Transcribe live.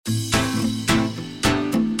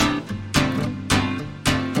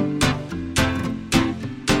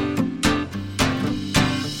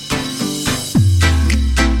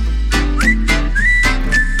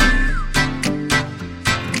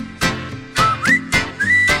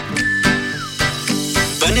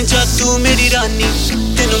बन जा तू मेरी रानी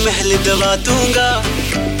तेनू महल दवा दूंगा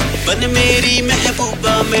बन मेरी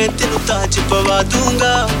महबूबा मैं तेनू ताज पवा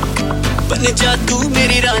दूंगा बन जा तू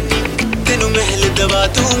मेरी रानी तेनू महल दवा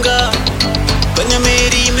दूंगा बन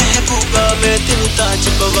मेरी महबूबा मैं तेनू ताज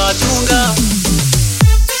पवा दूंगा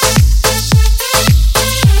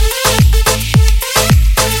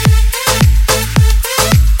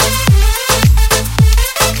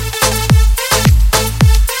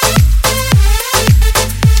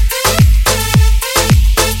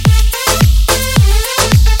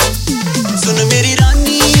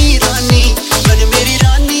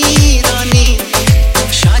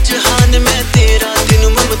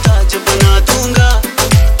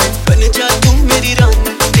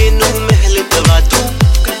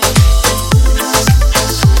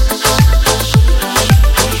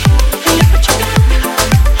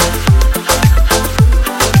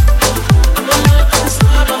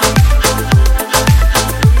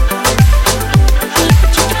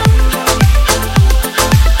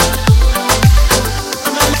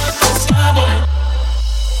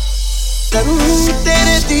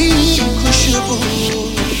तेरे दी खुशबू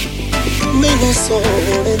मैनू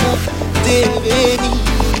सोना देवे नी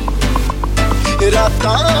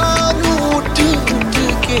रातां नू उठ उठ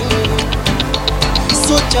के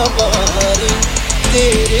सोचा बारे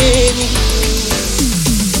तेरे नी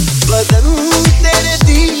बदन तेरे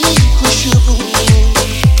दी खुशबू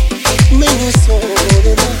मैनू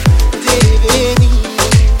सोना देवे नी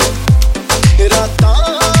रातां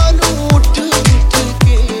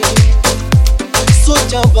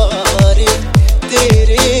बारे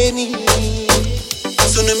तेरे नी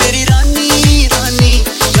सुन मेरी रानी रानी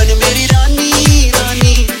बन मेरी रानी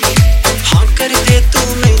रानी हाँ कर दे तू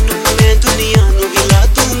मैनू मैं दुनिया नू हिला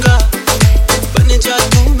दूंगा बन जा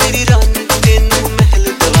तू मेरी रानी तेनू महल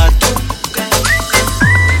दवा दूंगा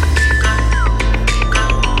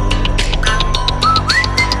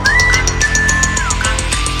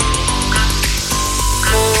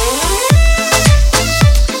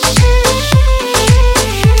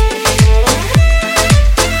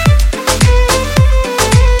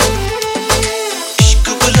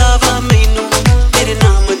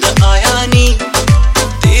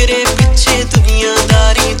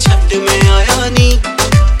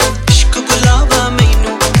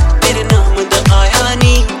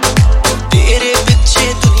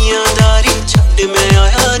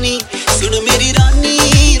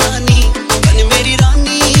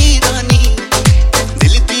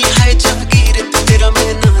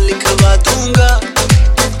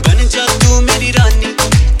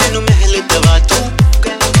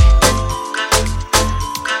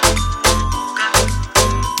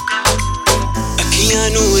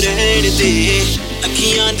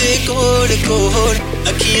अखियां दे कोड़ कोड़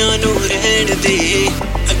अखियां नू रहन दे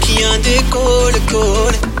अखियां दे कोड़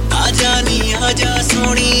कोड़ आजा नी आजा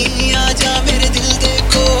सोनी आजा मेरे दिल दे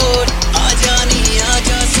कोड़ आजा नी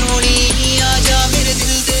आजा सोनी आजा मेरे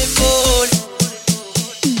दिल दे कोड़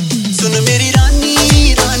सुन मेरी रानी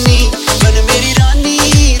रानी बन मेरी रानी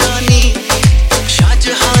रानी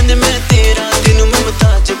शाहजहान मैं तेरा तेनू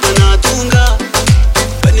मुमताज बना दूंगा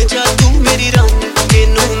बन जा तू मेरी रानी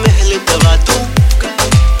तेनू महल दवा दूंगा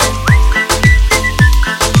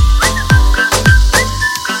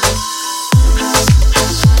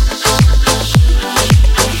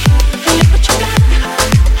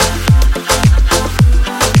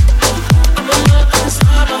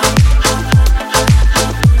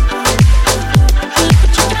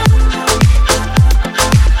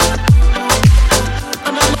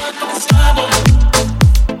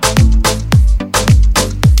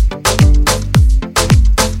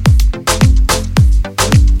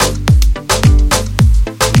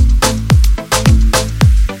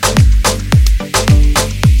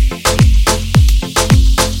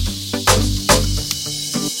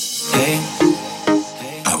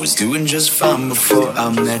Doing just fine before I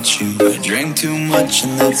met you. I drank too much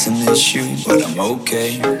and that's an issue, but I'm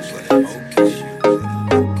okay.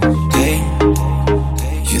 Hey,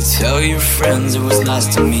 you tell your friends it was nice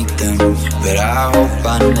to meet them, but I hope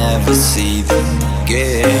I never see them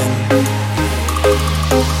again.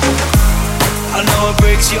 I know it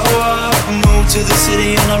breaks your heart. Moved to the city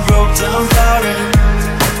and I broke down crying.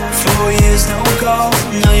 4 years no call,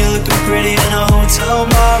 now you're looking pretty in a hotel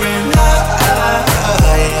bar, and I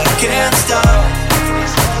can't stop.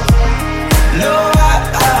 No, I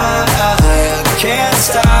can't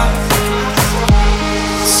stop.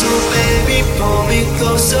 So baby, pull me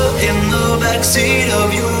closer in the backseat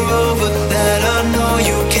of your Rover that I know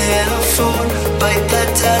you can't afford. Bite that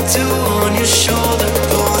tattoo on your shoulder.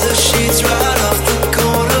 Pull the sheets right off the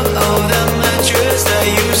corner of that mattress that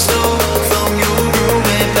you stole from your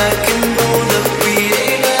roommate.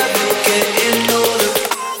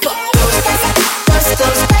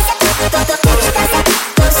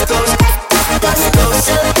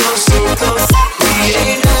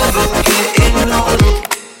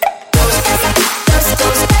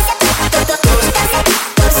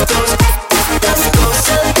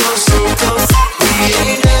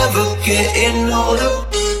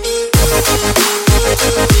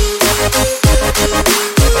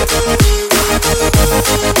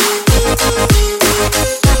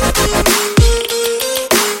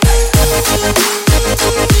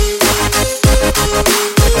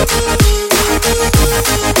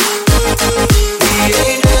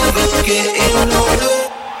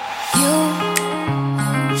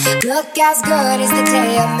 look as good as the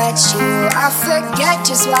day I met you. I forget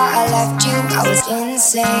just why I left you. I was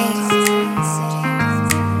insane.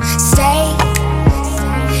 Stay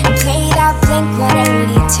and play that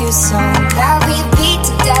Blink-182 song that we beat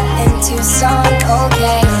to death in Tucson.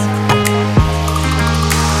 Okay.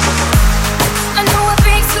 I know it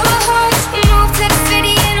breaks your heart. You moved to the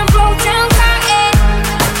city and I broke down crying.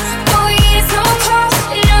 4 years, no calls,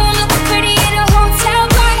 and now I'm looking pretty in a hotel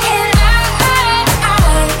bar. And I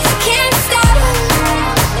can't stop.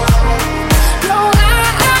 No, I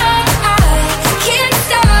can't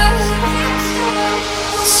stop.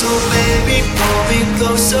 So baby, pull me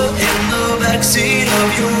closer in the backseat of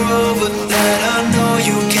your Rover that I know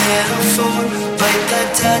you can't afford. Bite that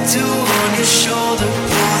tattoo on your shoulder.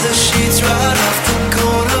 Pull the sheets right off the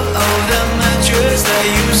corner of that mattress that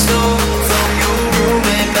you stole from your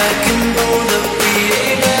roommate back in Boulder. We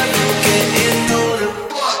ain't never getting older.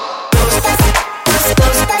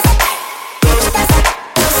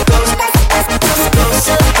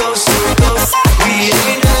 We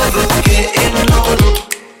ain't never getting older.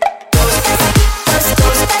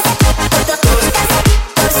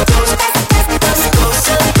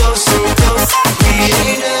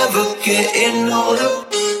 Getting older.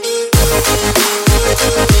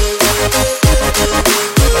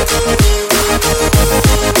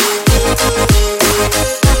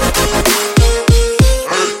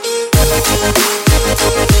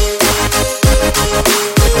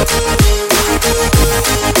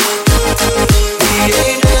 We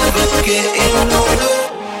ain't never getting older.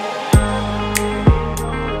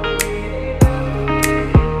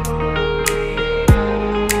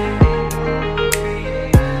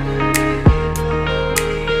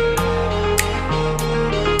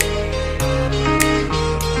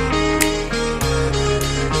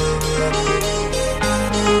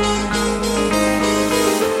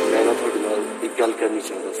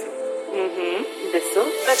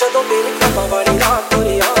 मैं जदों तेरे खाबा वाली रात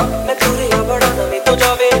तुरिया मैं तुरिया बड़ा नवें तो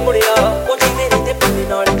जावे मुड़िया ओ जिंदे रिंदे पन्ने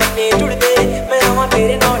नाल पन्ने जुड़दे मैं रवां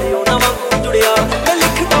तेरे नाल ओ ना वांगू जुड़िया मैं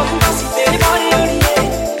लिखदा हुंदा सी तेरे बारे अड़िए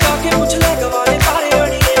जाके पुछ ले गवारे तारे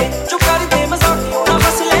अड़िए जो कर दे मजाक ना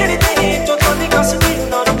हंस लेने दे जो तोने कस दे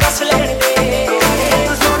ना कस लेने दे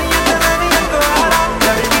तू सोनिया ते मैं भी अकवारा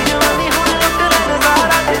लड़दी जवानी हुण लुट ले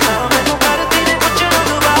नजारा ते ना मैं तू कर तेरे कुछ ना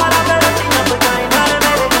दोबारा लड़ती ना बजाई नाल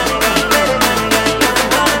मेरे गाने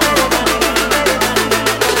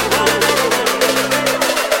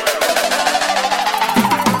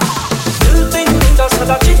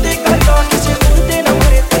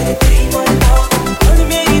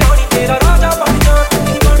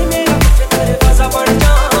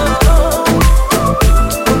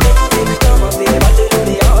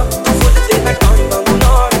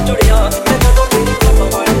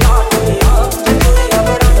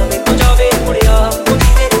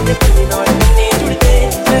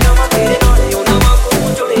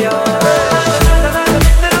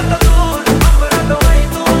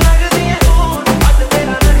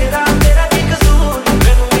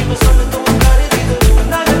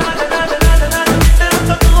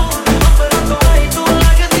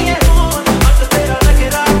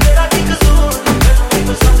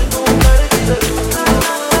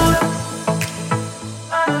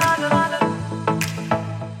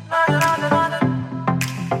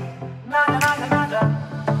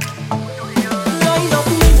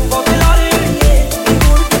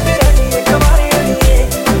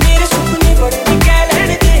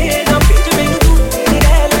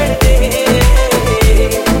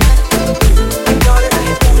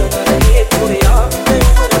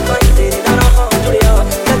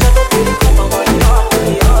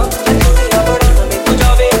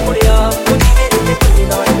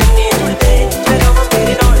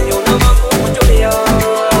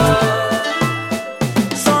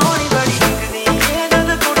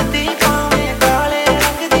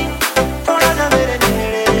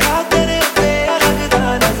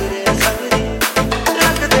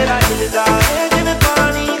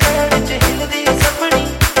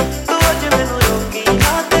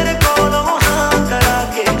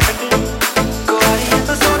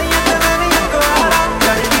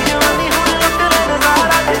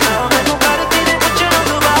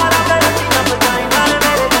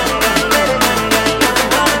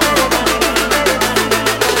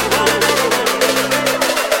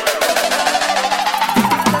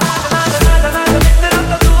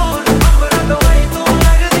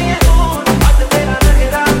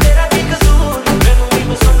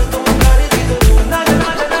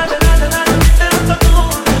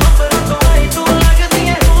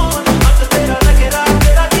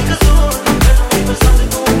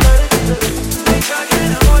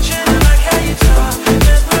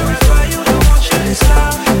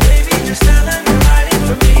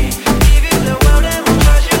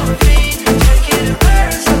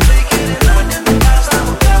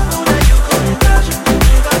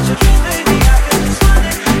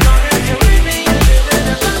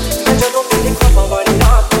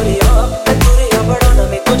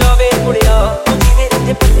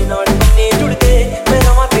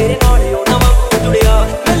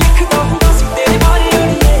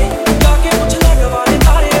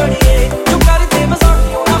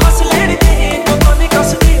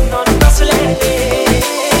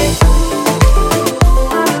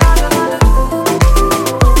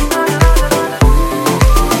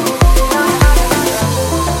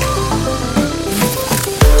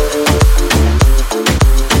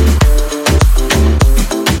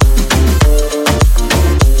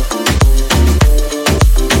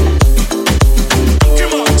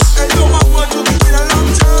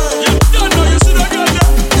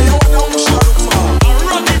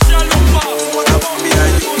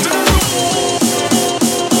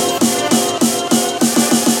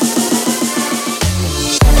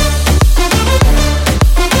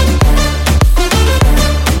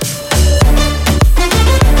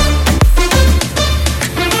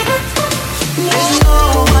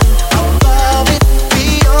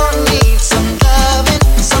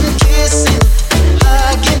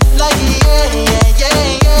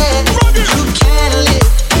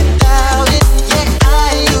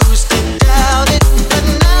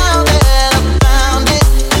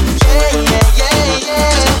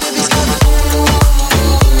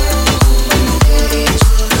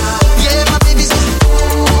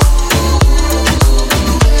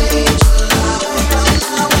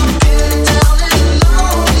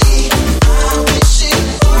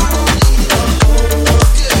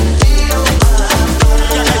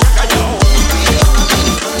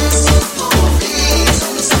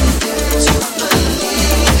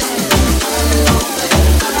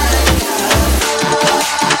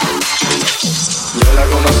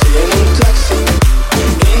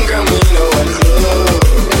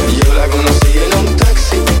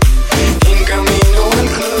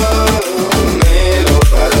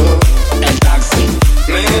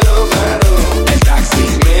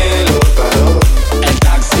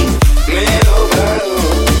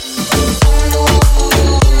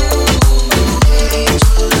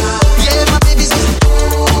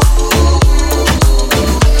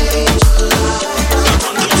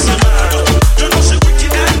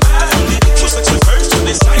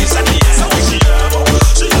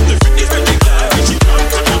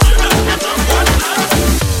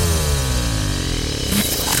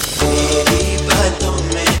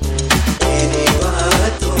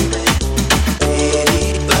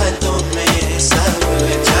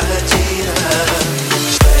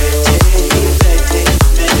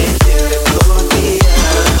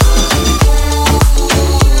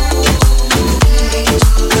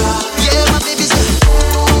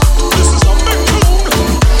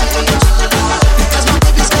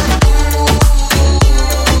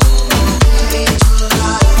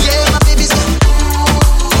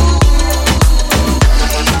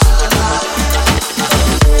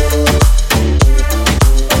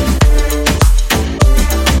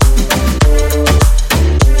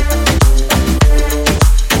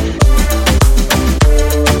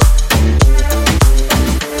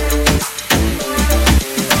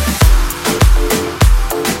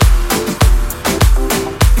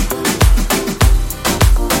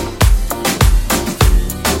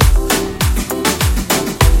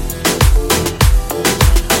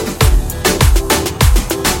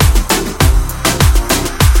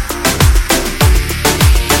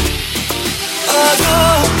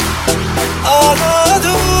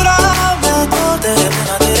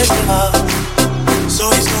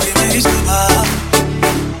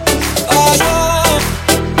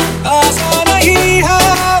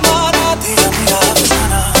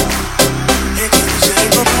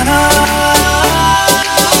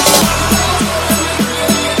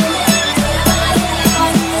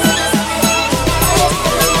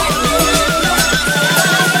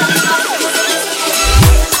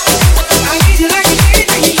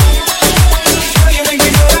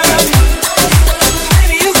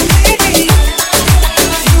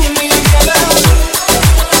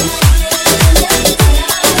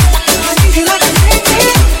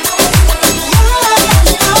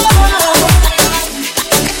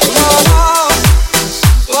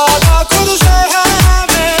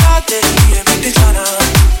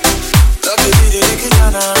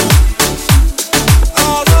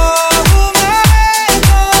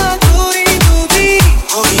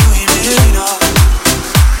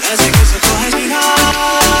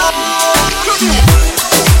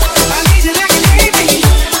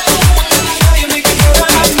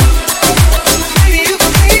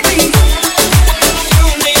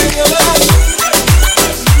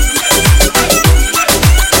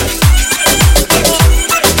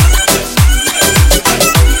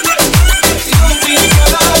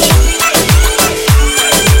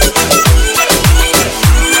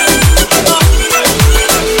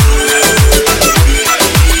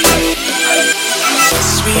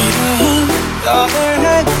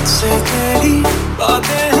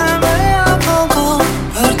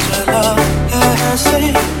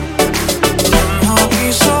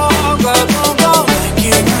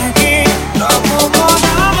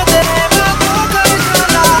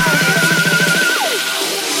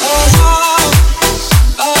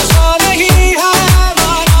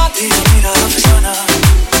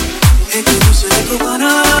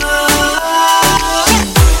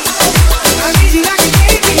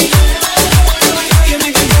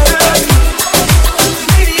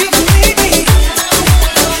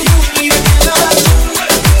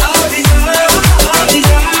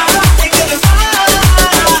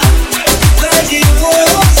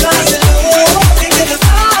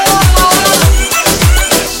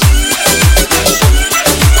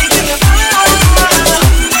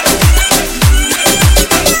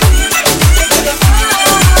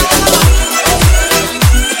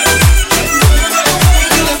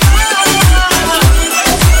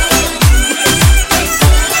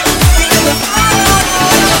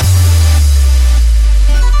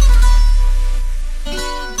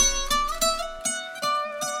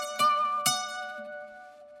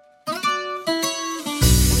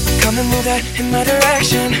come and move that in my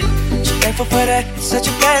direction. So thankful for that, it's such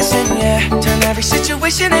a blessing, yeah. Turn every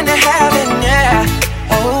situation into heaven, yeah.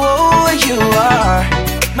 Oh, you are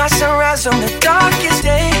my sunrise on the darkest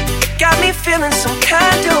day. Got me feeling some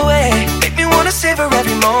kind of way. Make me wanna savor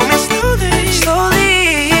every moment slowly,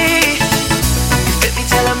 slowly. You fit me,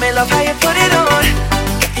 telling me love how you put it on.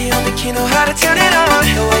 Got the only key, know how to turn it on.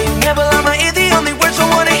 The way you never lie my ear, the only words I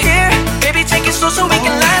wanna hear. Baby, take it slow so we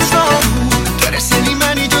can last long. Tú eres el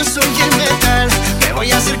imán y yo soy el metal. Me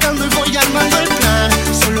voy acercando y voy armando el plan.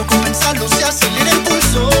 Solo con pensarlo se acelera el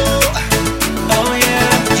pulso. Oh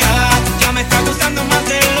yeah, ya me está gustando más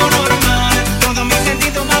de lo normal. Todos mis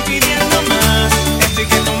sentidos van pidiendo más. Esto hay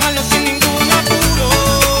que tomarlo sin ningún apuro.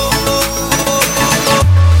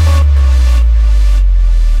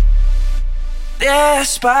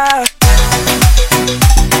 Despacio.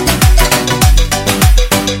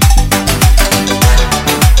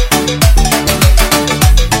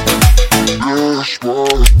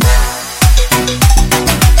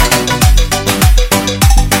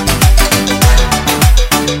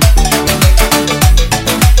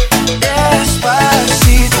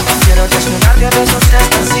 Despacito, quiero desnudarte a besos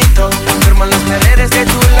despacito. Firmo las paredes de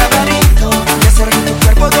tu laberinto y hacer de tu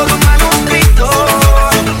cuerpo todo un manuscrito.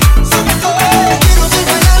 Quiero ver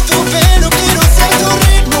bailar tu pelo, quiero ser tu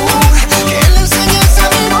ritmo. Que le enseñes a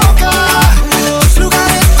mi boca tus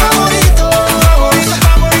lugares favoritos.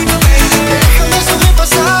 Déjame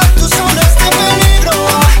sobrepasar tus zonas de peligro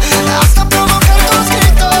hasta provocar tus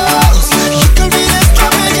gritos y que olvides tu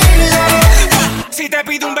apellido. Si te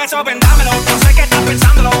pido un beso, vendámelo. No sé qué estás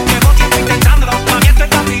pensándolo. Llevo tiempo intentándolo. Mami, esto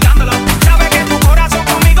estás tirándolo. Sabes que tu corazón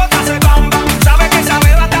conmigo te hace bamba. Sabes que esa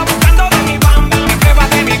beba está buscando de mi bamba. Me pruebas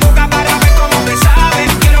de mi boca para ver cómo te sabe.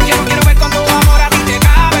 Quiero ver cuánto amor a ti te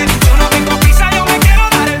cabe. Yo no tengo prisa, yo me quiero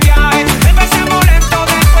dar el viaje. Empecemos lento,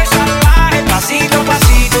 después salvaje. Pasito,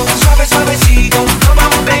 pasito, suave, suavecito. Nos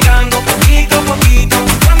vamos pegando poquito a poquito.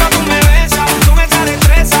 Cuando tú me besas, con esa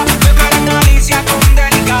destreza, me cae malicia con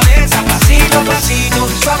delicadeza. Pasito, pasito,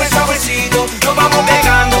 suave, suavecito. Nos vamos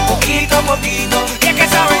pegando poquito a poquito. Y es que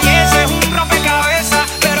esa belleza es un rompecabezas,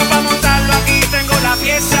 pero para montarlo aquí tengo la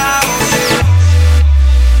pieza.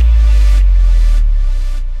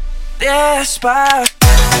 Despacio.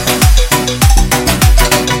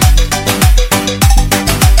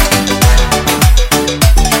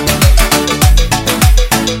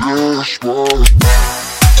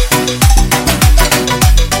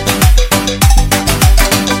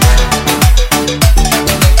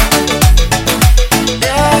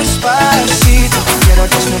 Despacito, quiero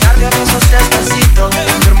desnudarte a besos despacito.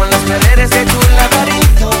 Firmo las paredes de tu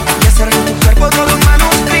laberinto y hacer de tu cuerpo todo un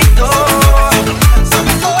manuscrito.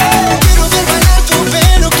 Quiero ver bailar tu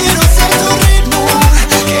pelo, quiero ser tu ritmo.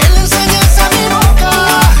 Que le enseñes a mi boca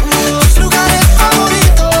tus lugares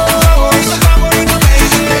favoritos.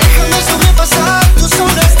 Déjame sobrepasar tus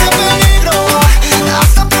zonas de peligro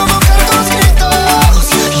hasta provocar tus gritos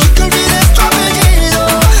y que olvides tu apellido.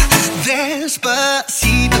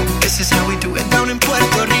 Despacito, this is how we do it down in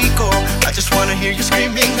Puerto Rico. I just wanna hear you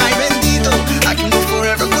screaming, ay bendito. I can live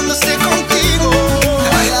forever cuando esté contigo.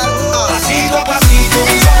 Pasito a pasito,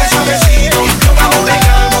 suave, suavecito. Nos vamos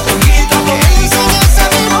pegando poquito a Que le poquito. enseñes a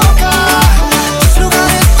mi boca tus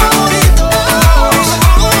lugares favoritos.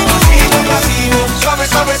 Pasito a pasito, suave,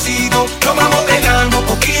 suavecito. Nos vamos pegando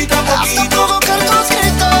poquito a Hasta poquito. provocar tus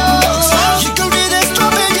gritos y que olvides tu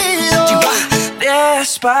apellido.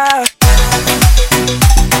 Despacio.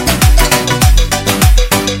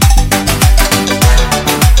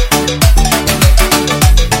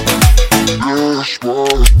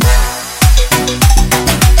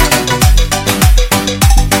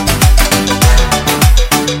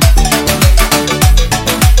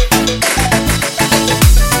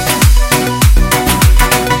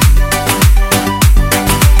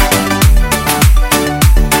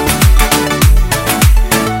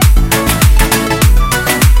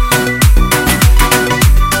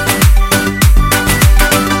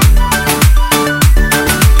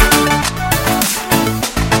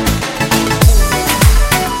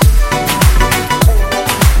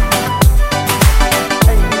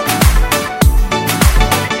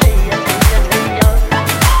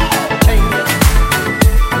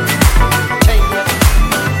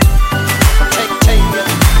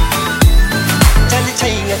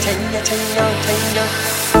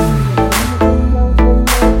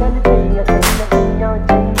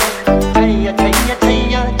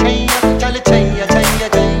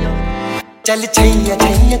 चल छैया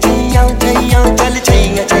छैया छैया छैया चल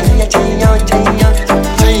छैया छैया छैया छैया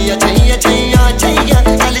छैया छैया छैया छैया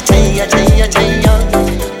चल छैया छैया छैया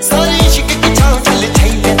सारे इश्क की छाँव चल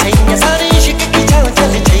छैया छैया सारे इश्क की छाँव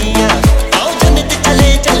चल छैया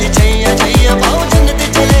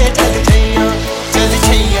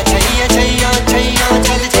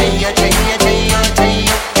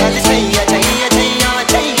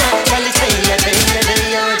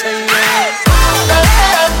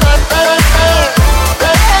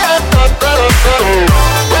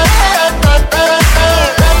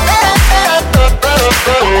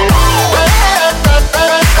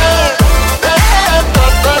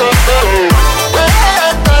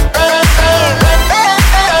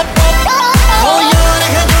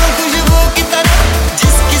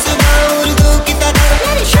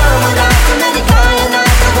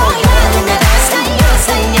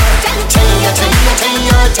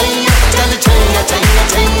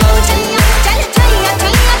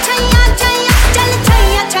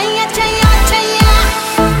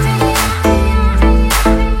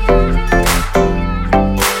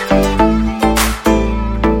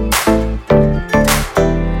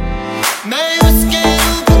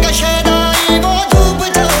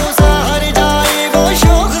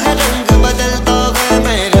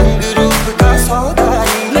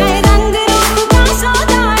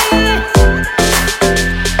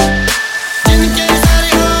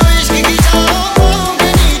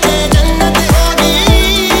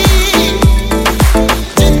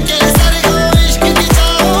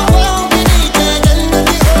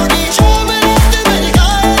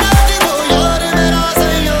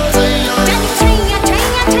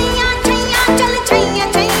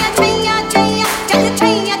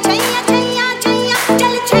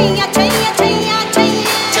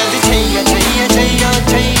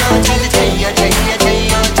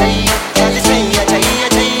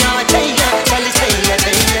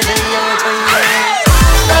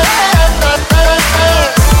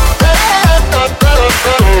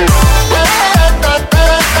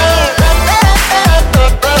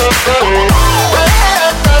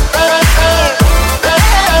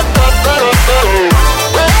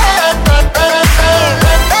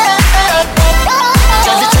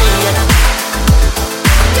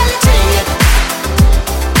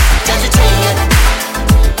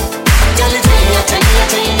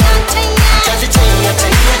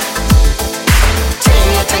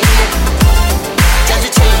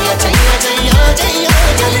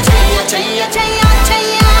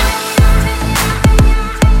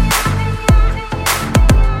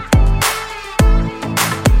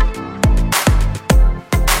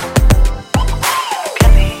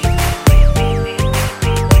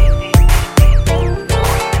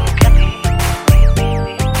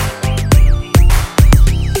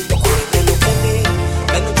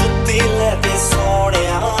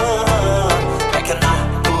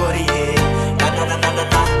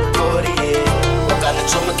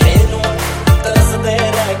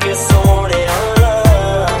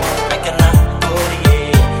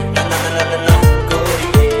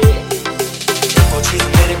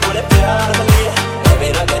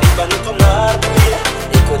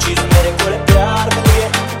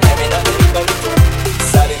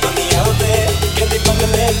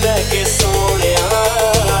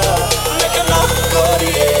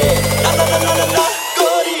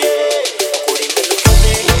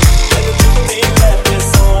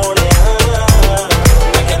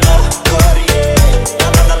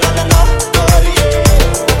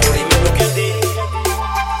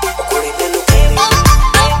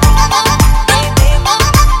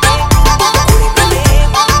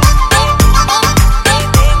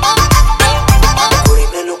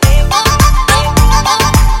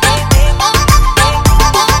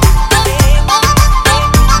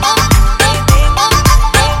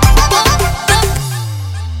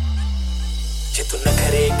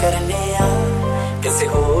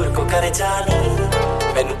कर जानी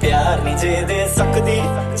मैनू प्यार नहीं जे दे सकदी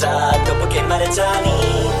जा डुब के मर जानी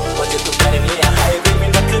ओ जे तू करनी है हाय बेबी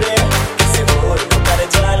नखरे किसे होर को कर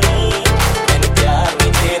जानी मैनू प्यार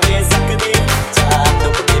नहीं जे दे सकदी जा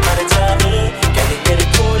डुब के मर जानी कहनी तेरे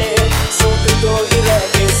कोले सूट तो ही रह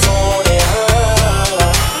के सोने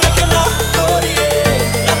मैं कहना गोरिए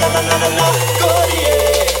ना ना ना ना ना गोरिए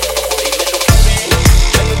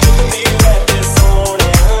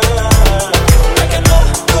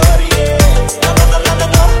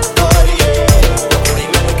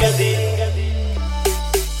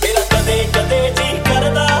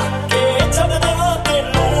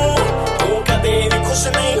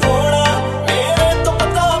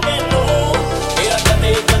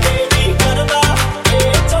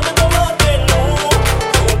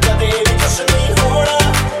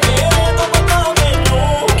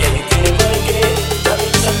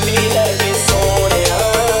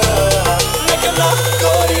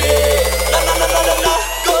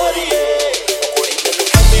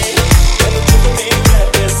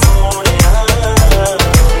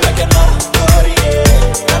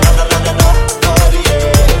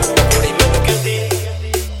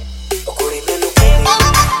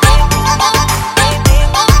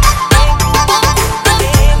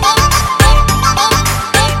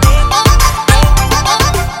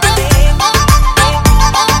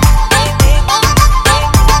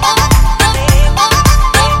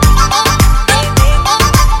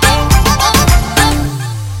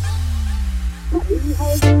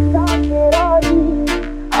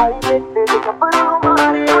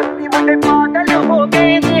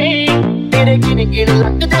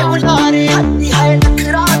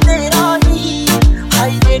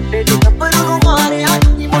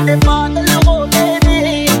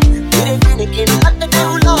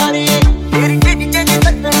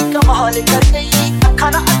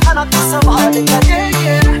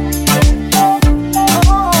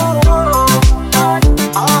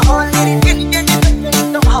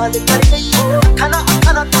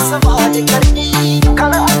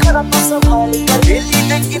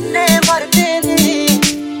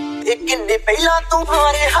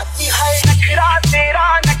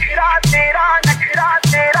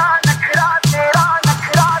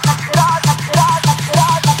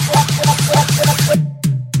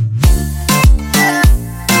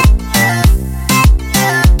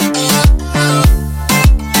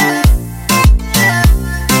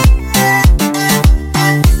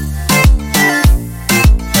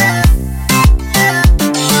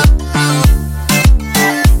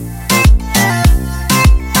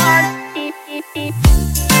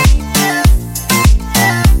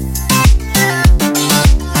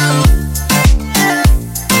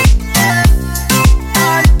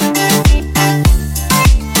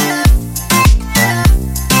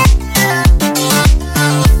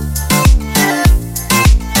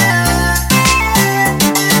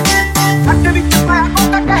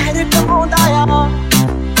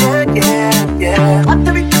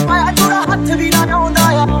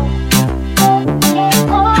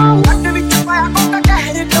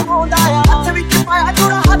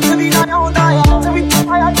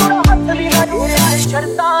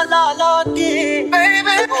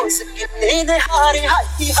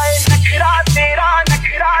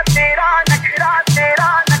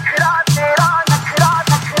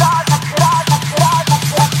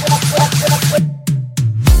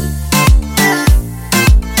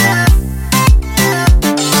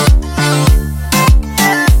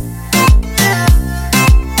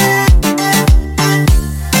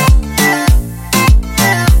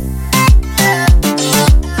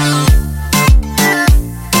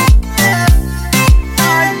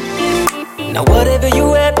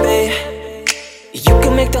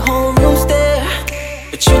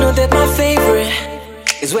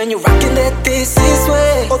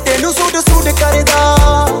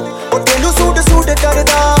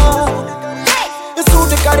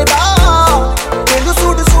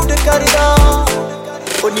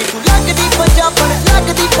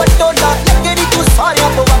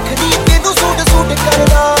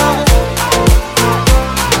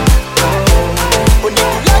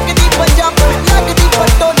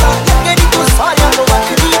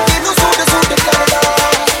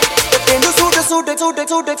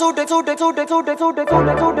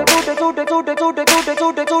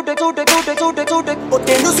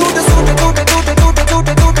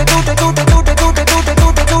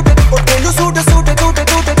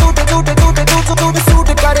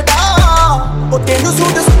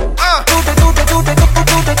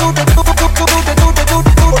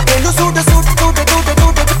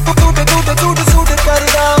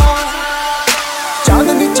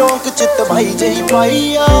ਦਵਾਈ ਜਈ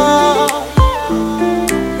ਪਾਈ ਆ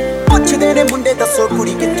ਪੁੱਛਦੇ ਨੇ ਮੁੰਡੇ ਦੱਸੋ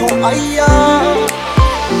ਕੁੜੀ ਕਿੱਥੋਂ ਆਈ ਆ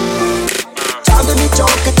ਚਾਂਦਨੀ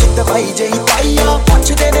ਚੌਕ ਚ ਦਵਾਈ ਜਈ ਪਾਈ ਆ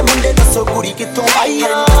ਪੁੱਛਦੇ ਨੇ ਮੁੰਡੇ ਦੱਸੋ ਕੁੜੀ ਕਿੱਥੋਂ ਆਈ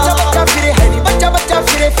ਆ ਬੱਚਾ ਬੱਚਾ ਫਿਰੇ ਹੈ ਨੀ ਬੱਚਾ ਬੱਚਾ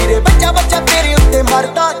ਫਿਰੇ ਫਿਰੇ ਬੱਚਾ ਬੱਚਾ ਤੇਰੇ ਉੱਤੇ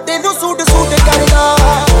ਮਰਦਾ ਤੈਨੂੰ ਸੂਟ ਸੂਟ ਕਰਦਾ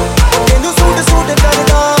ਤੈਨੂੰ ਸੂਟ ਸੂਟ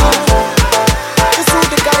ਕਰਦਾ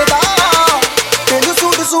ਸੂਟ ਕਰਦਾ ਤੈਨੂੰ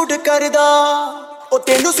ਸੂਟ ਸੂਟ ਕਰਦਾ ਉਹ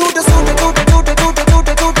ਤੈਨੂੰ ਸੂਟ ਸੂਟ ਟੂਟ ਟੂਟ ਟੂਟ ਟੂਟ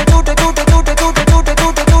ਟੂਟ ਟੂਟ ਟੂਟ ਟੂਟ ਟੂਟ ਟੂਟ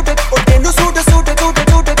ਟੂਟ ਟੂਟ ਉਹ ਤੈਨੂੰ ਸੂਟ ਸੂਟ ਟੂਟ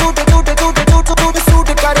ਟੂਟ ਟੂਟ ਟੂਟ ਟੂਟ ਟੂਟ ਟੂਟ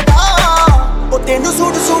ਸੂਟ ਕਰਦਾ ਉਹ ਤੈਨੂੰ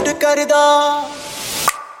ਸੂਟ ਸੂਟ ਕਰਦਾ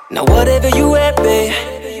Now whatever you at, babe,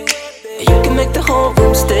 you can make the whole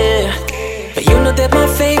room stare. But you know that my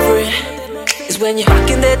favorite is when you're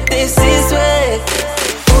rocking that this is wet.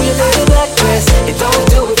 Ooh, your little black dress, you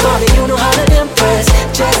don't do it for me, you know how to impress.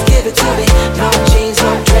 Just give it to me, no jeans,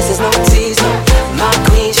 no dresses, no tees, no. My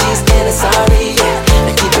queen, she's in a sorry, yeah.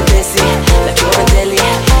 Now keep it messy, like you're in Delhi.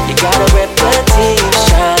 You gotta rep the team,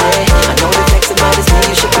 shawty. I know that makes it mad as me,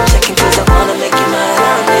 you should be checking 'cause I wanna make you mine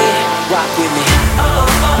on me. Rock with me.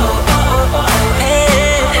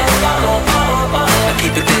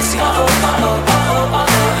 Keep it busy.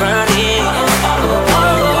 Running.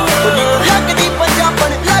 ਲੱਗਦੀ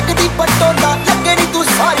ਪੰਜਾਬਣ ਲੱਗਦੀ ਪਟੋਲਾ ਲੱਗੇ ਨੀ ਤੂੰ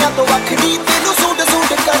ਸਾਰਿਆਂ ਤੋਂ ਵੱਖਰੀ ਤੈਨੂੰ ਸੂਟ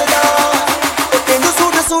ਸੂਟ ਕਰਦਾ ਉਹ ਤੈਨੂੰ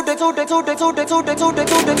suit suit suit suit suit suit suit suit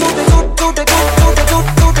suit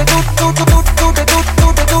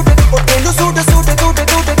ਉਹ ਤੈਨੂੰ ਸੂਟ ਸੂਟ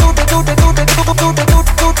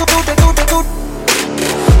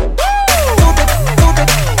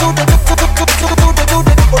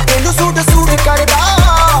ਤੈਨੂੰ ਸੂਟ ਸੂਟ ਕਰਦਾ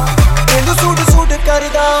ਤੈਨੂੰ ਸੂਟ ਸੂਟ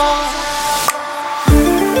ਕਰਦਾ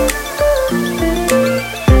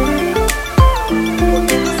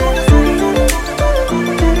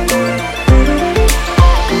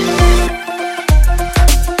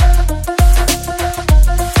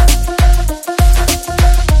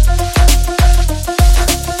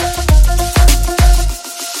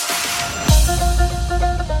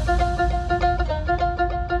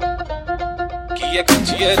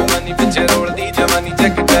ਜਵਾਨੀ ਪਿੱਛੇ ਰੋਲਦੀ ਜਵਾਨੀ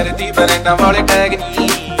ਚੈੱਕ ਕਰਦੀ ਬਰੈਂਡਾਂ ਵਾਲੇ ਟੈਗ ਨੀ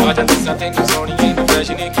ਆ ਜਾ ਦੱਸਾਂ ਤੈਨੂੰ ਸੋਹਣੀਏ ਨੂੰ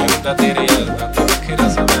ਫੈਸ਼ਨ ਕੀ ਹੁੰਦਾ ਤੇਰੇ ਯਾਰ ਦਾ ਵੱਖਰਾ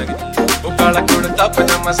ਸਵੈਗ ਨੀ ਉਹ ਕਾਲਾ ਕੁੜਤਾ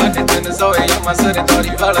ਪਜਾਮਾ 350 ਯਾਮਾ ਸਰਦਾਰੀ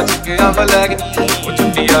ਵਾਲਾ ਚੁੱਕਿਆ ਬਲੈਗ ਨੀ ਉਹ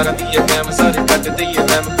ਚੁੱਟੀ ਯਾਰਾਂ ਦੀ ਇਹ ਕੈਮ ਸਾਰੇ ਕੱਟਦੀ ਏ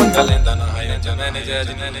ਮੈਂ ਪੰਗਾ ਲੈਂਦਾ ਨਾ ਹਾਇਆ ਜਨਾਂ ਨੇ ਜੈ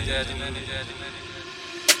ਜਨਾਂ ਨੇ ਜੈ ਜਨਾਂ ਨੇ ਜੈ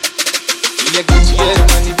ਇਹ ਗੁੱਚੀ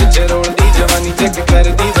ਜਵਾਨੀ ਪਿੱਛੇ ਰੋਲਦੀ ਜਵਾਨੀ ਚੈੱਕ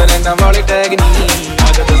ਕਰਦੀ ਬਰੈਂਡਾਂ ਵਾਲੇ ਟੈਗ ਨੀ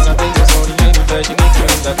ਆ ਜਾ ਦੱਸਾਂ ਤੈਨੂੰ ਸੋਹਣੀਏ ਨੂੰ ਫੈਸ਼ਨ ਕੀ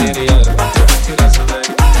ਹੁੰਦਾ ਤੇਰੇ ਯਾਰ ਦਾ ਵੱਖਰਾ ਸਵੈਗ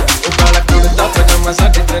ਕੁੜਤਾ ਪਜਾਮਾ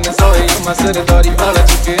 350 ਯਾਮਾ ਸਰਦਾਰੀ ਵਾਲਾ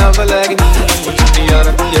ਚੁੱਕਿਆ ਬਲੈਗ ਨੀ ਉਹ ਚੁੱਟੀ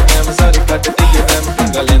ਯਾਰਾਂ ਦੀ ਇਹ ਕੈਮ ਸਾਰੇ ਕੱਟਦੀ ਏ ਮੈਂ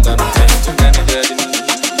ਪੰਗਾ ਲੈਂਦਾ ਨਾ ਹਾਇਆ ਜਨਾਂ ਨੇ ਜੈ ਜਨਾਂ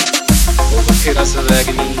ਉਹ ਵੱਖਰਾ ਸਵੈਗ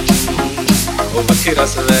ਨੀ ਉਹ ਵੱਖਰਾ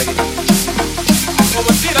ਸਵੈਗ ਨੀ ਉਹ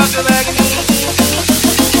ਵੱਖਰਾ ਸਵੈਗ ਨੀ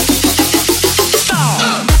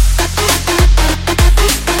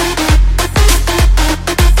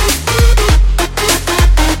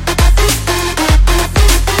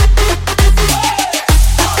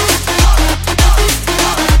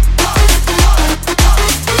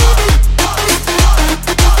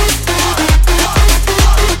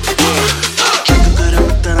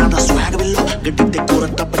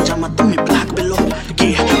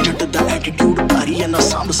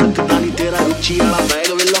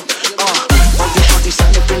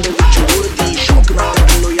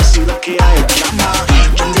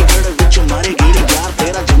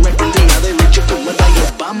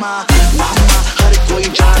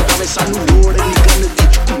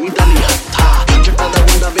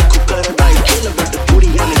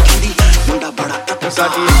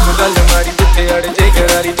ਸਾਡੀ ਇੱਕ ਗੱਲ ਮਾਰੀ ਜਿੱਥੇ ਅੜ ਜੇ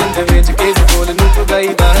ਗਰਾਰੀ ਜਿੰਦ ਵਿੱਚ ਕੇ ਬੋਲ ਨੂੰ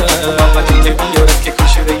ਪੁਗਾਈਦਾ ਬਾਬਾ ਜਿੱਥੇ ਵੀ ਉਹ ਰੱਖੇ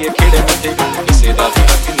ਖੁਸ਼ ਰਹੀਏ ਖੇੜੇ ਮੱਥੇ ਕਿਸੇ ਦਾ ਵੀ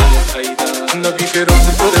ਹੱਕ ਨਹੀਂ ਖਾਈਦਾ ਨਬੀ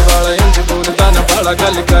ਫਿਰੋਜ਼ਪੁਰ ਵਾਲਾ ਇੰਜ ਬੋਲਦਾ ਨਾ ਬਾਲਾ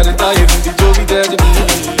ਗੱਲ ਕਰਦਾ ਏ ਹੁੰਦੀ ਜੋ ਵੀ ਦੈਜ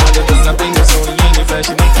ਨਹੀਂ ਆ ਜਾ ਦੱਸਾਂ ਤੈਨੂੰ ਸੋਹਣੀਏ ਨੀ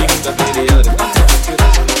ਫੈਸ਼ਨ ਕੀ ਹੁੰਦਾ ਤੇਰੇ ਯਾਰ ਦਾ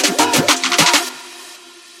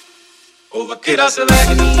ਉਹ ਵੱਖਰਾ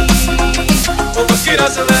ਸਵੈਗ ਨੀ ਉਹ ਵੱਖਰਾ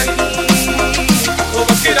ਸਵੈਗ ਨੀ ਉਹ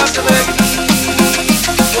ਵੱਖਰਾ ਸਵੈਗ ਨੀ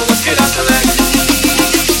ਉਹ ਵੱਖਰਾ ਸਵੈਗ ਨੀ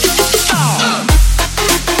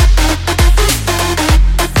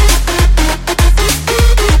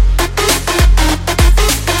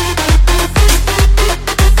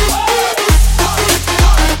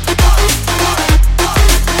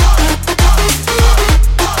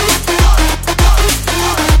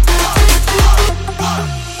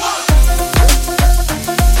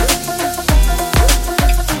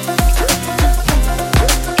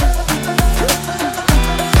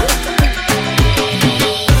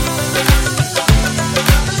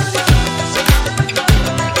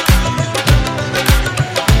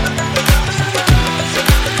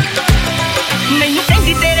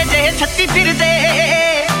फिरदे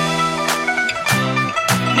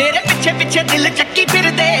मेरे पिछे पिछे दिल चक्की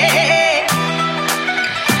फिरदे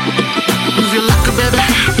Move your luck, baby,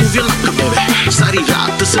 move your luck, baby. सारी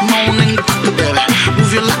रात से morning तक, baby.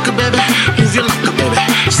 Move your luck, baby, move your luck, baby.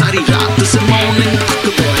 सारी रात से morning तक,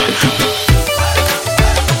 baby.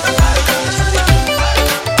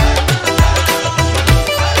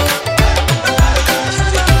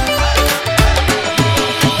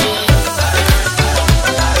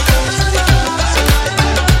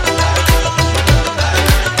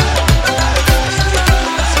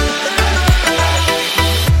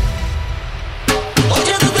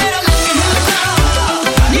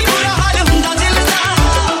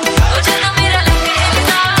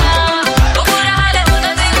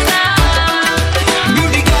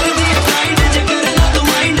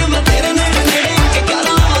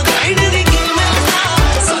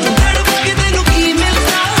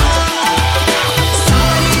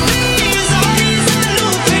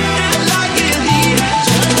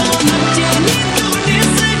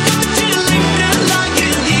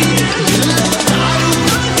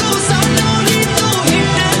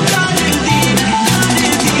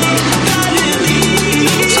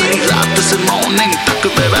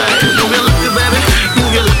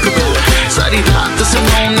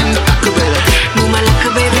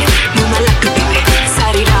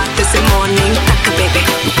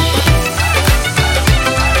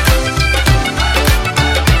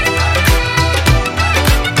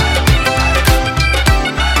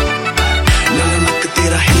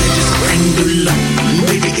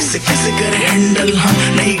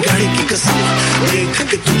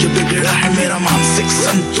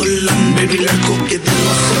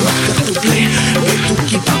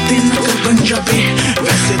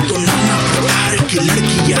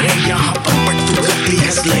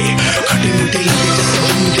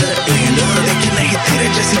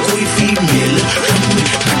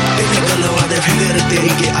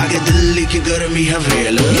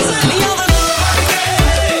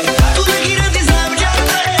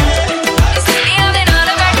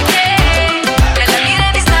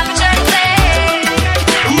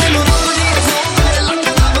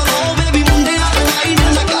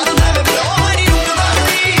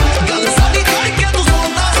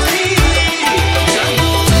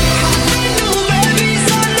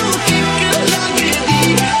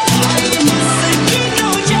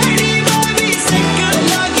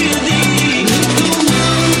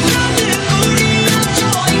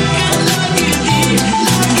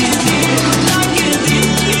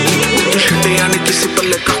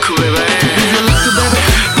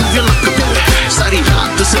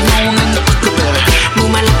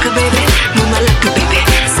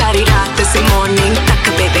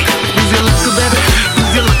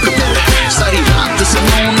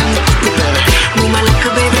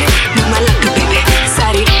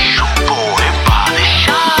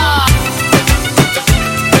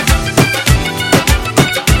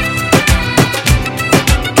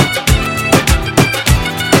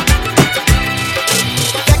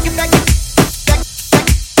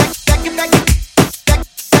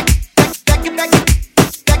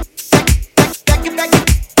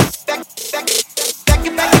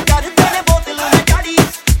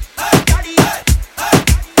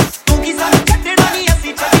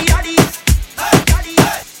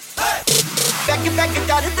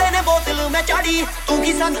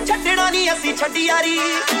 यारी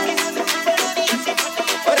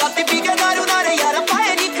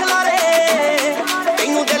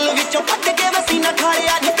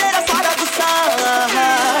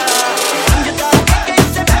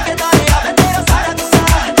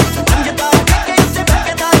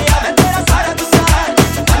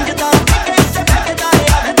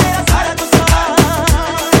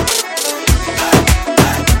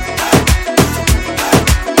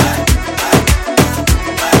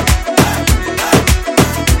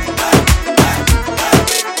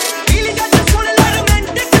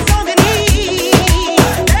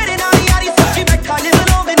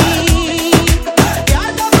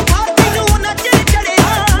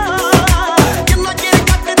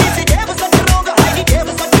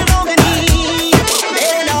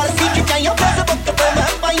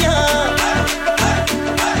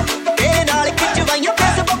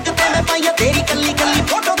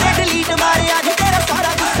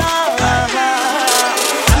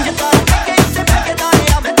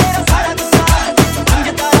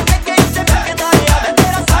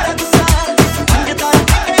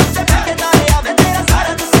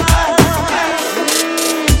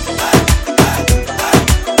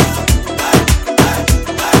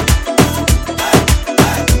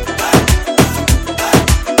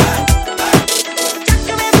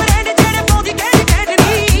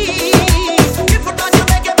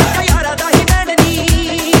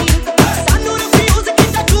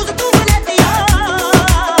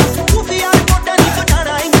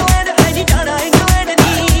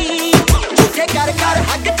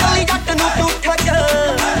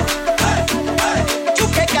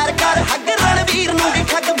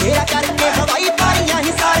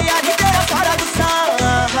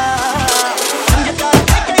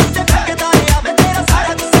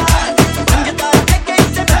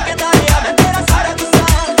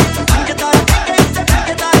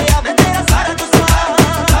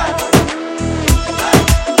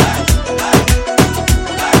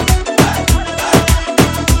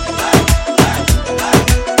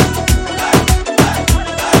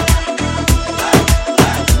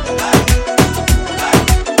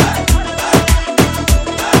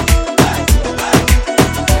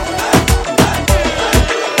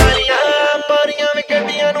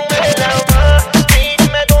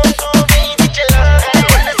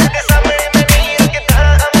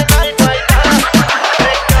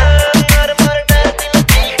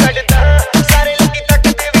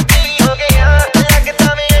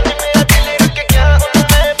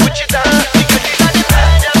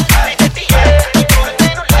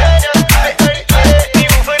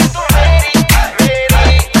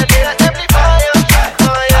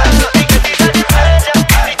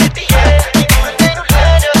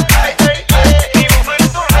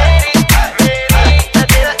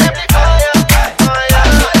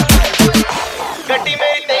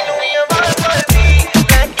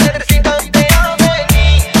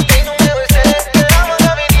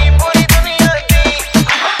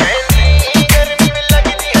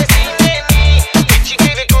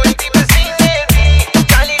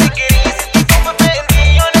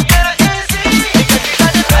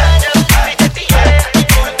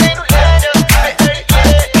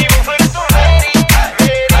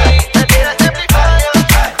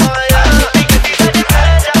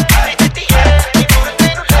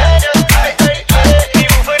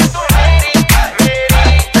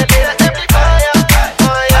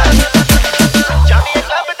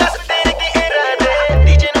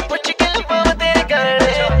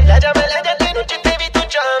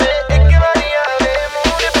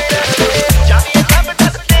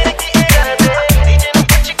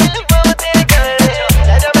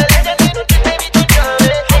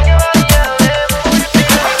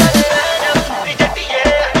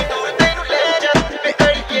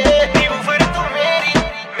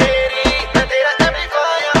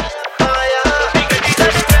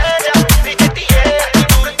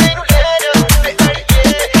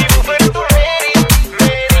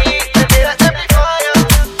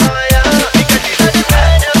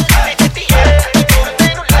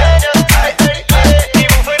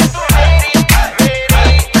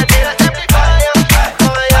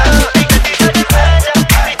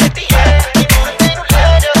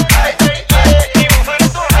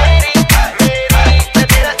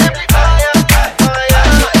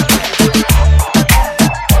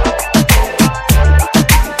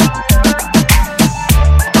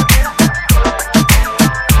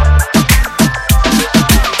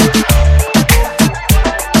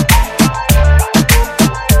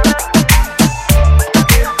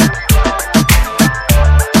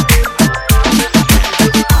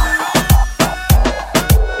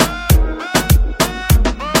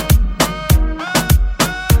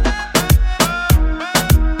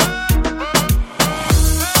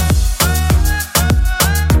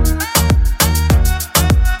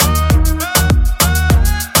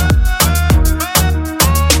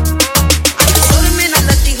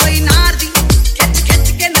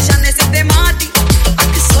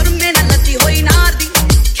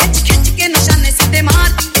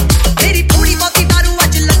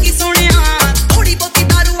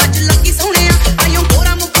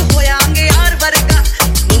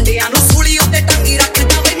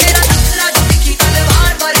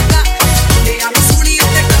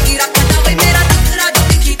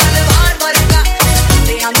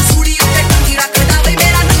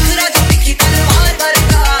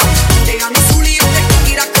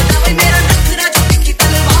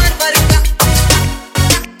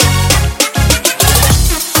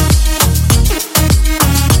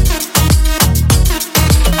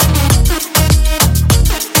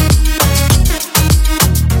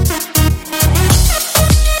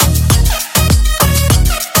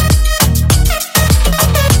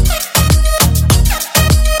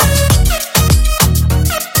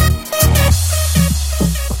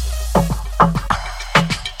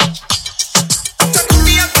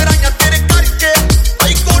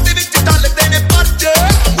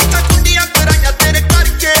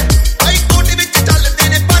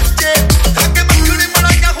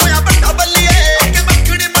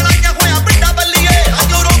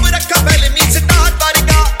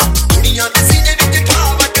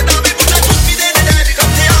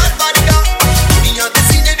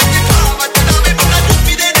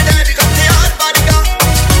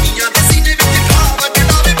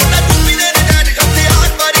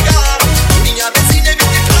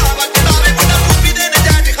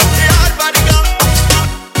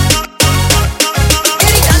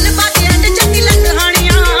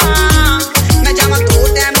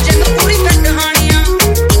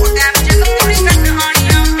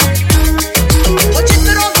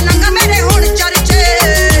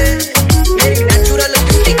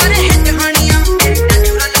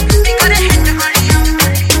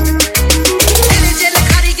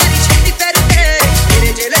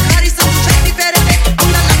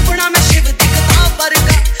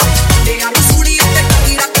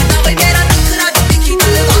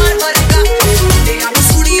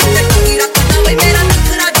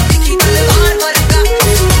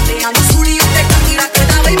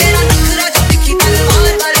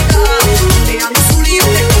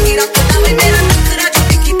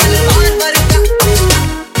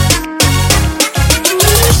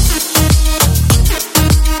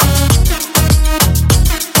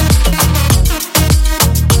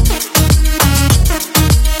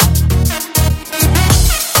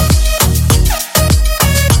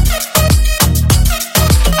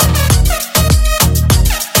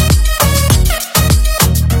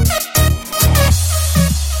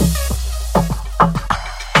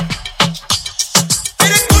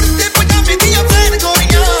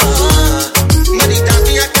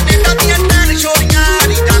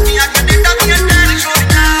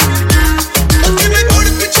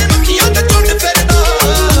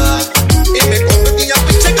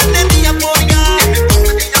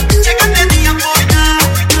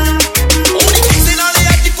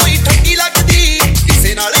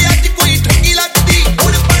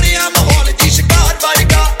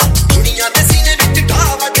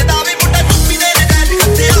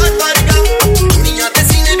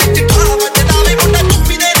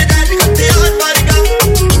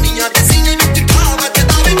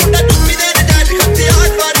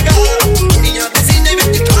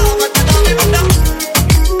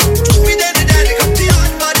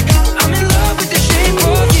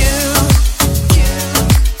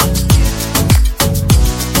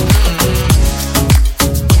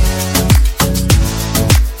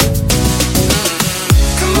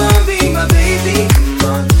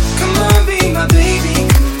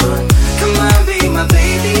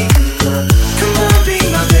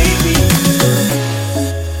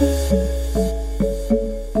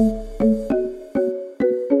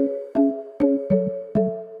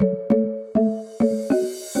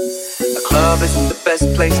love isn't the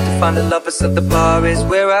best place to find a lover, so the bar is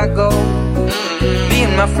where I go. Me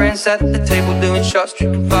and my friends at the table doing shots,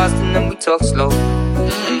 drinking fast, and then we talk slow.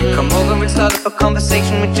 And you come over and start up a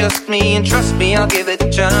conversation with just me, and trust me, I'll give it a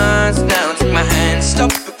chance. Now take my hand,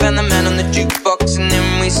 stop it, and the man on the jukebox, and then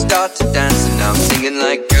we start to dance. And I'm singing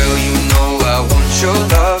like, girl, you know I want your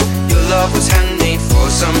love. Your love was handmade for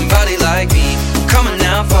somebody like me. Come on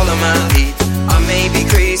now, follow my lead. I may be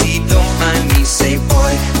crazy, don't mind me. Say,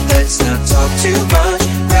 boy, let's not talk too much.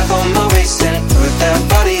 Grab on my waist and put that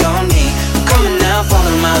body on me. Come on now,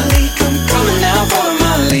 follow my lead. Come on now, follow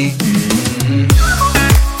my lead.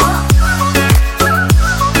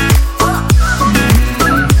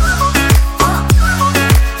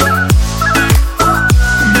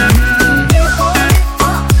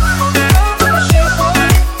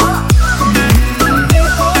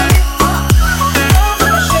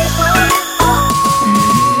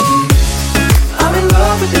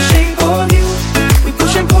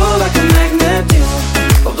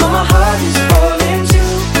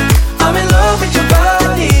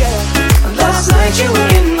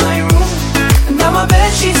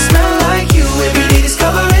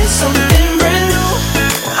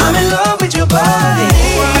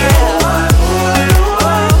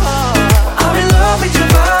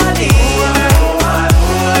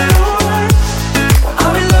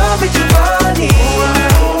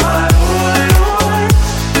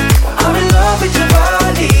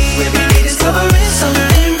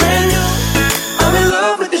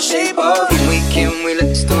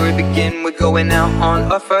 Going out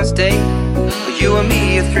on our first date. But you and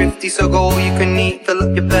me are thrifty, so go all you can eat. Fill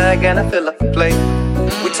up your bag and I fill up the plate.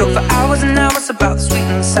 We talk for hours and hours about the sweet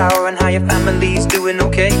and the sour, and how your family's doing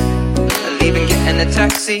okay. And leaving, getting a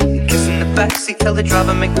taxi, kissing the backseat, tell the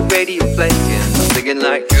driver make the radio play. Yeah, I'm thinking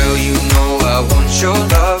like, girl, you know I want your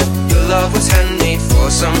love. Your love was handmade for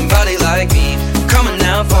somebody like me. Come on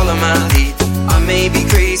now, follow my lead. I may be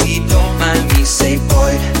crazy, don't mind me. Say,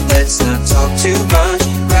 boy, let's not talk too much.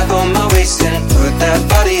 Grab on my waist and put that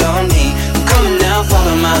body on me. Come on now,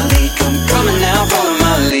 follow my lead. Come on now, follow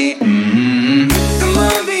my lead. Come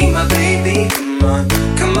on, be my baby, come on.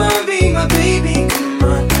 Come on, be my baby, come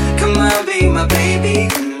on. Come on, be my baby,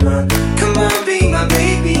 come on. Come on, be my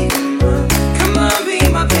baby, come on. Come on, be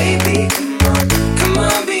my baby, come on. Come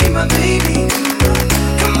on, be my baby, come on.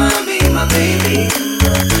 Come on, be my baby, come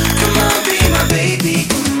on. Come on, be my baby,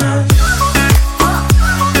 come on.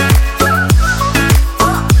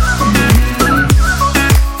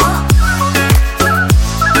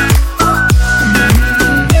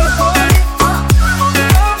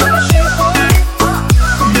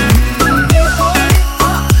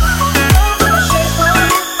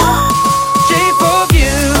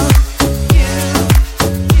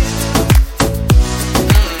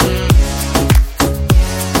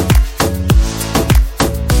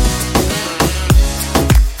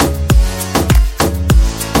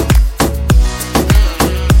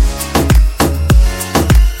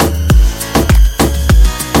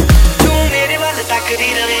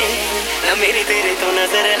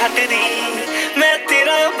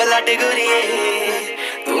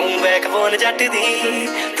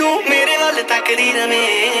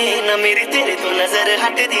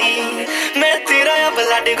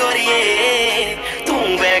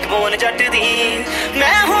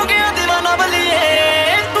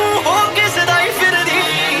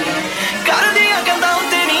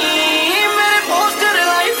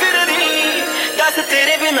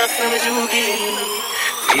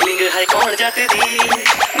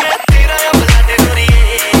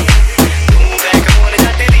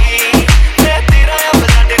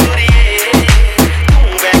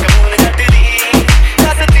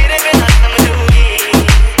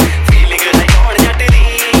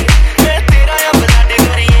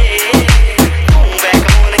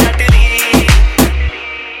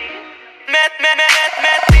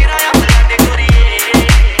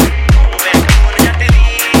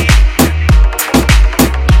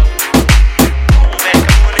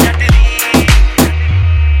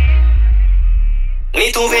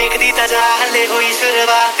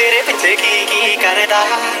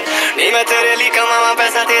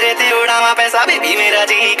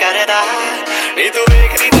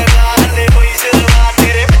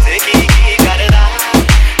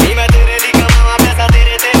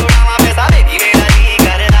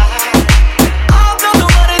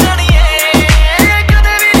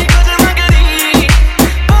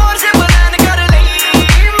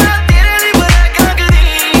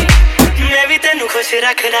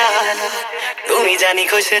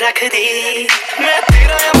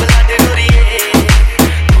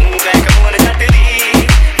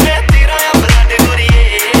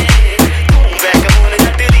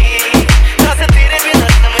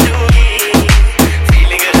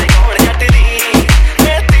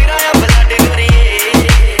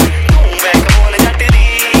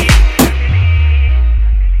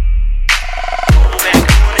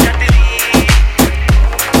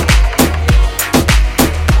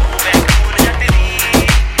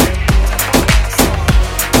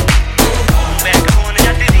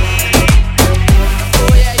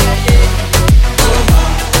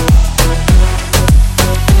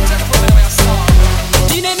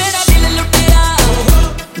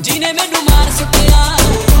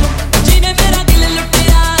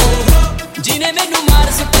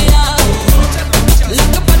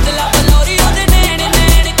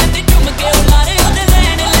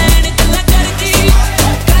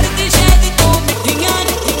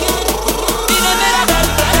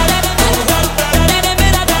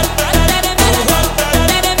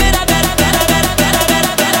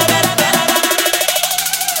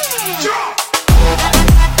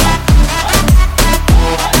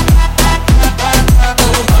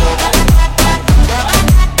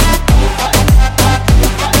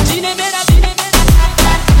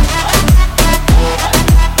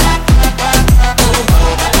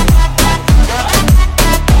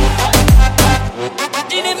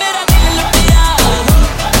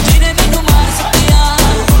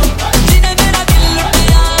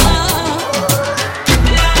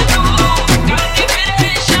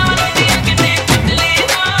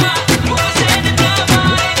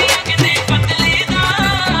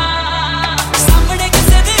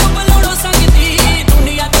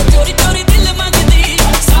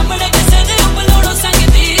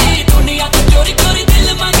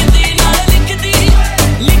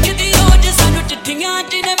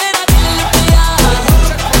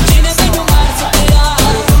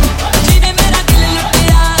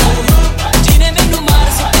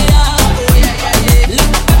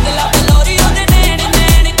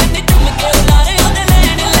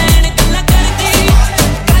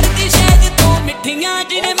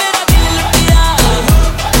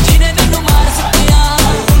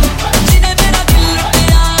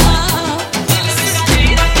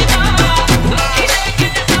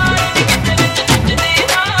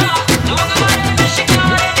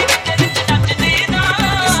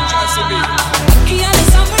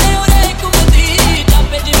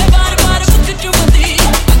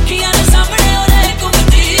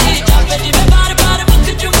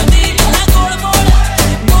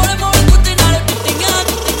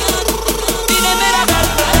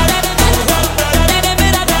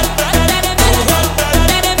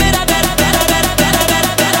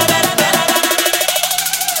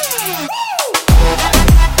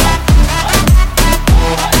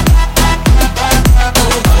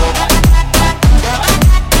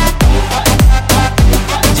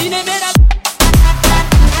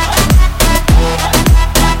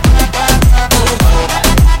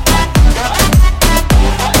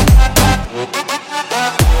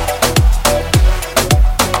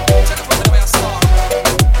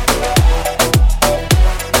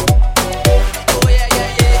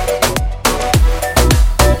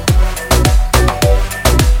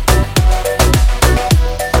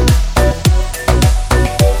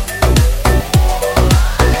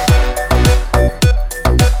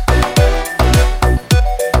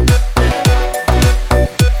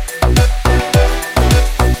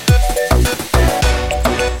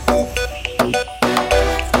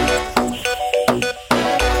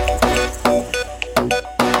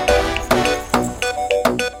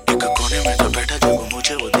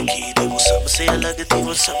 सबसे अलग थी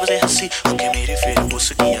वो सबसे हंसी होके मेरी फिर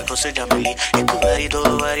उसकी आंखों से जा मिली एक बारी दो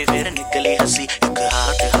बारी फिर निकली हंसी एक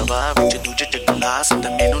हाथ हवा विच दूजे च गिलास ते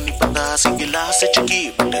मैनू नहीं पता सी गिलास च की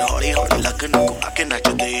बट हौली हौली लगन को आके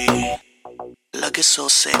नचदे लगे सो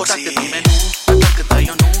सेक्सी तकदी मैनू तकदा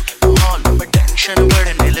यू नो माहौल में टेंशन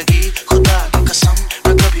बढ़ने लगी खुदा की कसम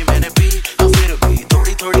ना कभी मैंने पी फिर भी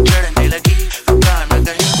थोड़ी थोड़ी चढ़ने लगी रुका न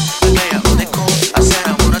गया वो देखो I said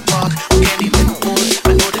I wanna talk can't even pause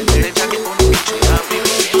I know that मेरे जाके कोने पीछे आ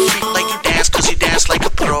baby freak like you dance cause you dance like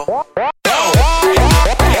a pro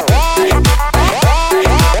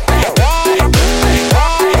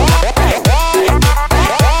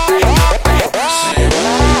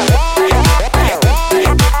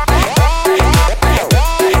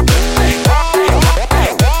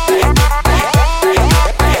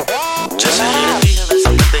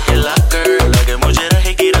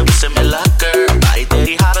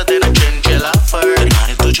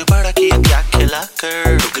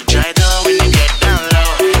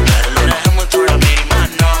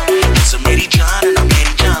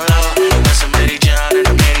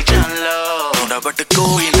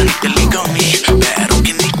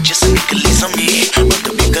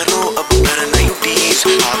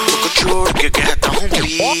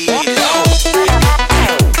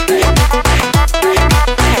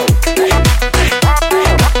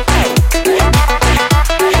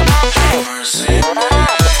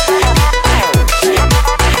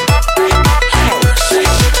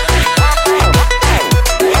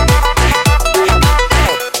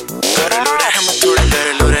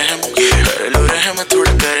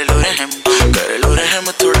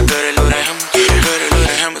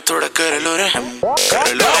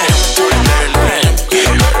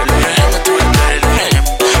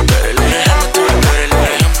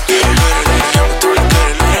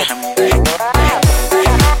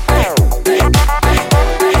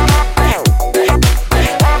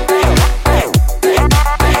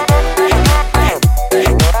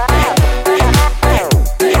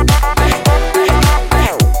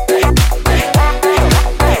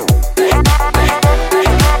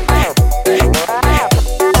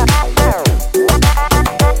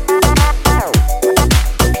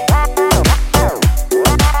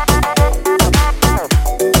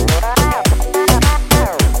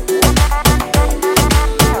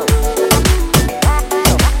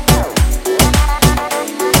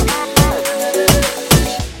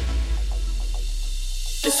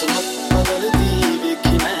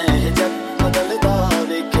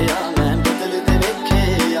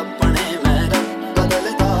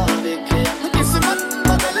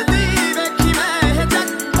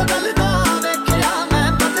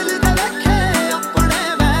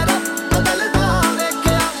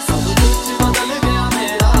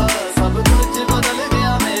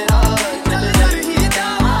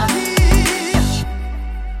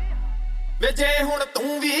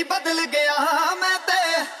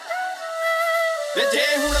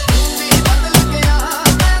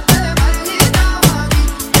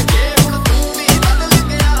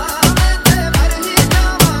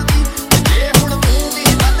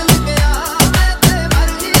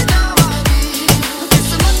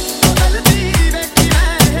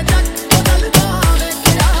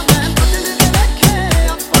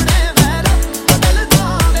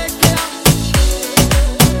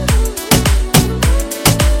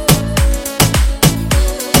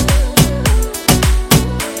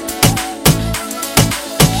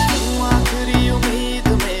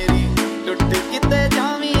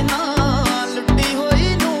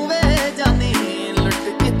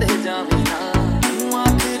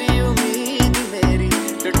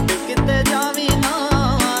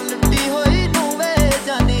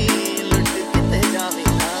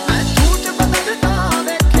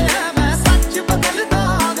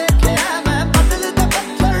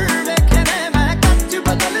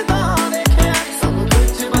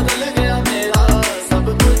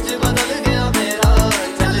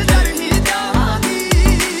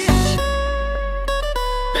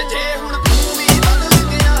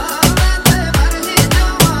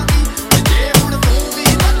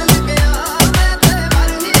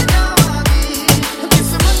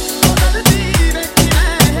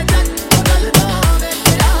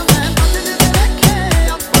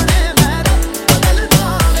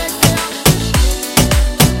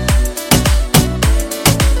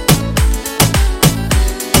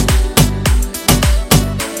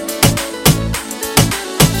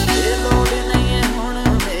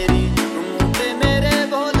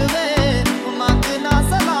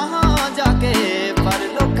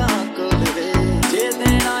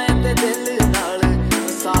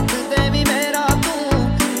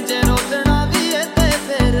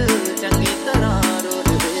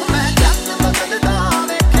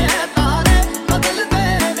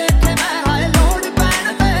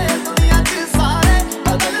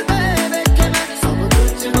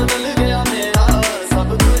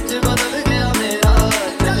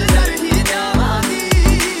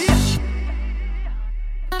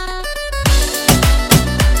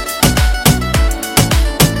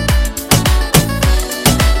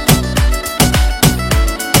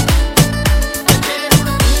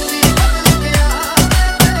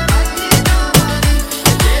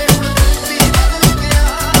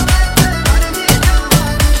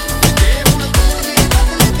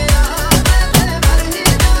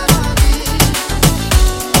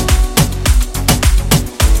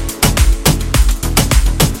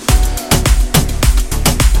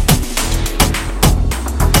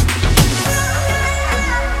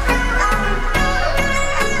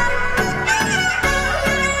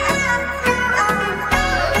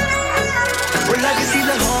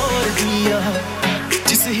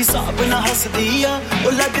हसदी आ ओ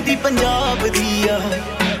लगदी पंजाब दी आ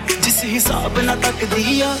जिस हिसाब ना तकदी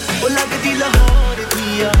आ ओ लगदी लाहौर दी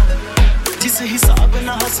आ जिस हिसाब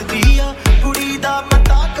ना हसदी आ कुड़ी दा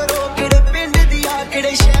पता करो किहड़े पिंड दी आ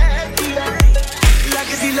किहड़े शहर दी आ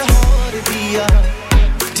लगदी लाहौर दी आ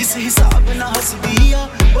जिस हिसाब ना हसदी आ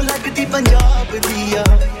ओ लगदी पंजाब दी आ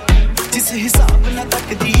जिस हिसाब ना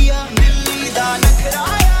तकदी आ दिल्ली दा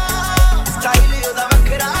नखराया स्टाइल ओदा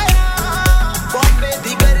वखराया बॉम्बे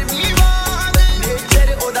दी गर्मी वांग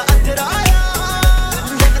नेचर ओदा अथराया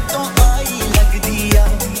लंदन तो आई लगदी आ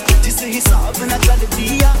जिस हिसाब ना चलदी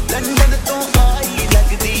आ लंदन तो आई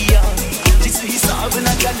लगदी आ जिस हिसाब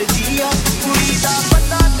ना चलदी आ कुड़ी दा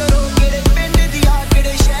पता करो किहड़े पिंड दी आ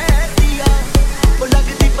किहड़े शहर दी आ ओ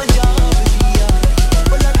लगदी पंजाब दी आ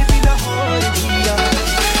ओ लगदी लाहौर दी आ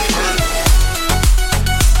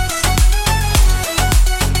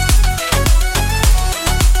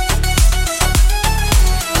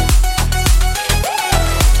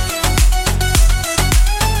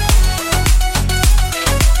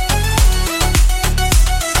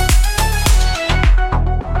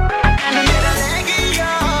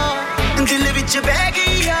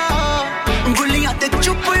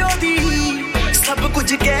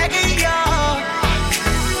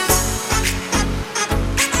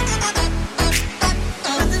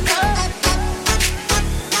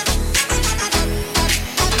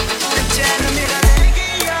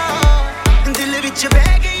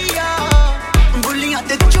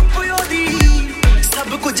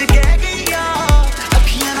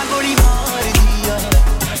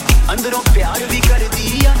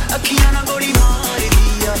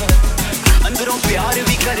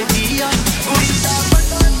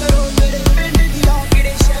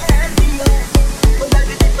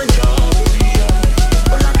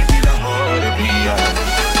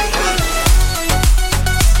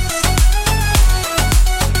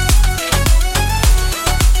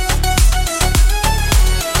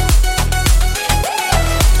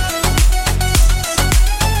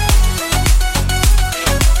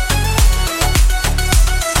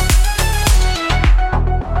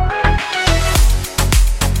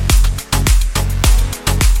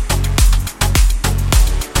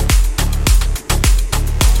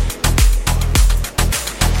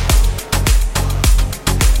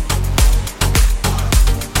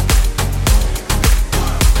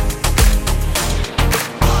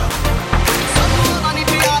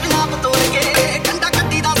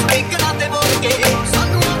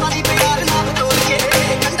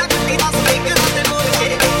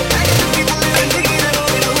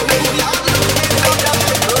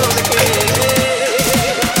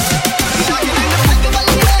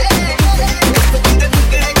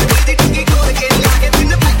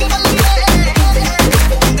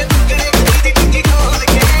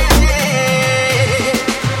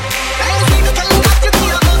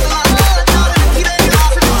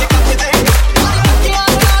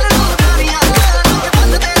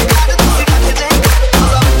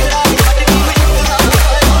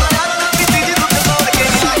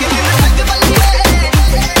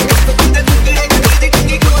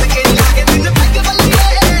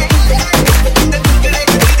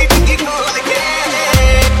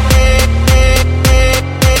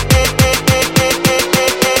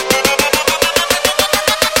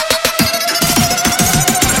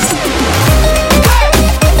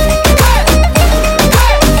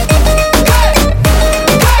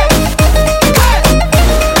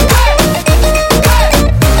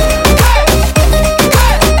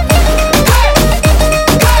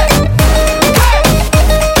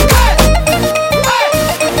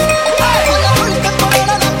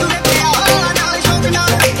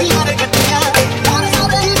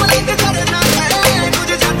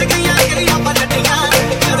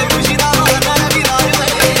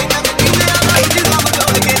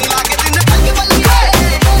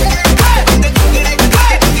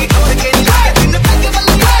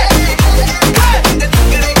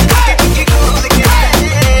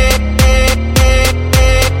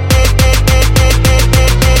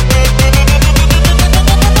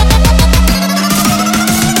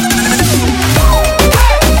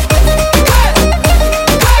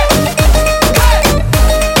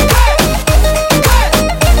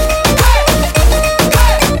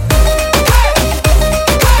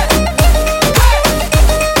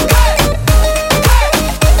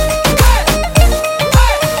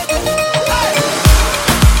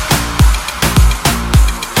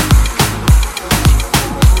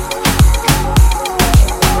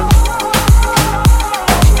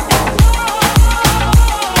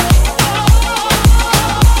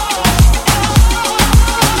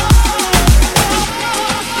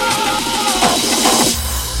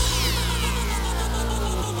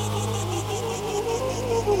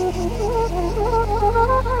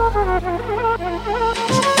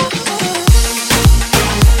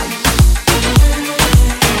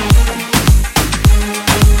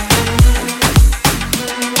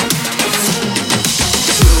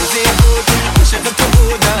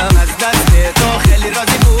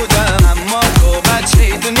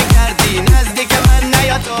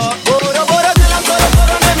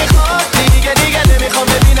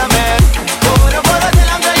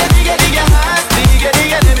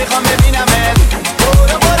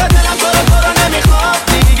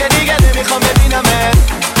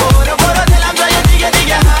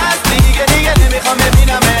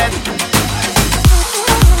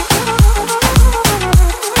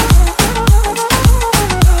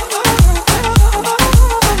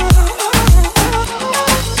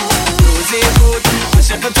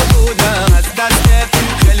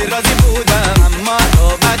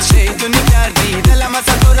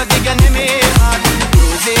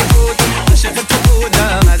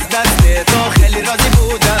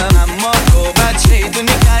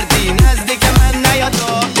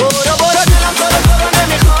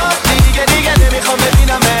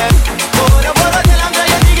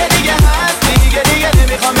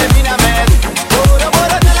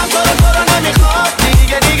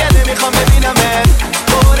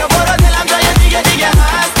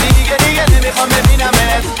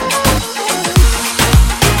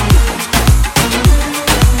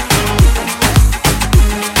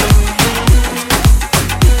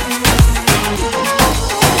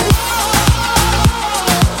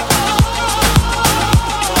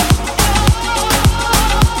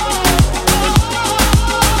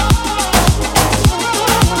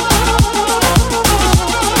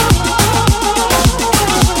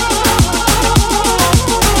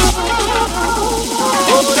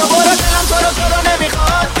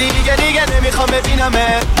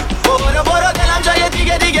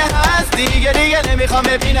نمیخوام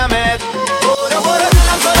ببینمت برو برو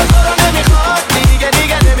دلم تو رو نمیخواد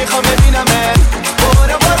دیگه نمیخوام ببینمت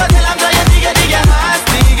برو برو دلم جای دیگه هست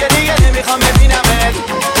دیگه نمیخوام ببینمت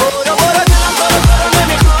برو برو دلم تو رو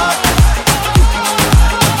نمیخواد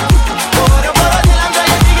برو برو دلم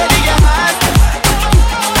جای دیگه هست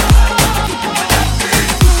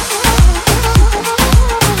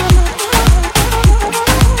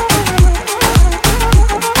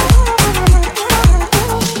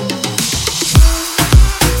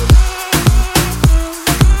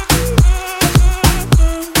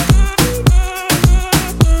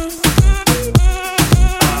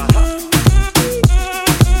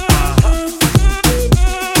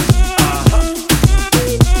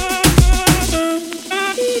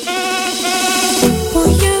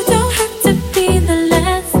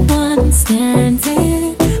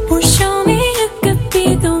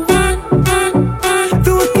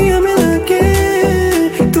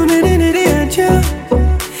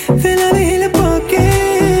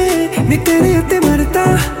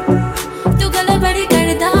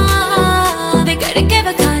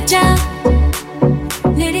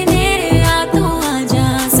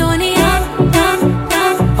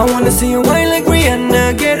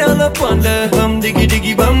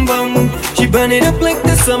Burn it up like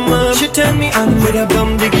the summer. She turn me on with a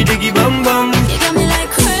bum diggy diggy bum bum. You got me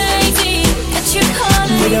like crazy, got you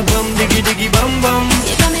calling me. With a bum diggy diggy bum bum.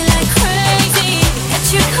 You got me like crazy, got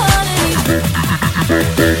you calling me.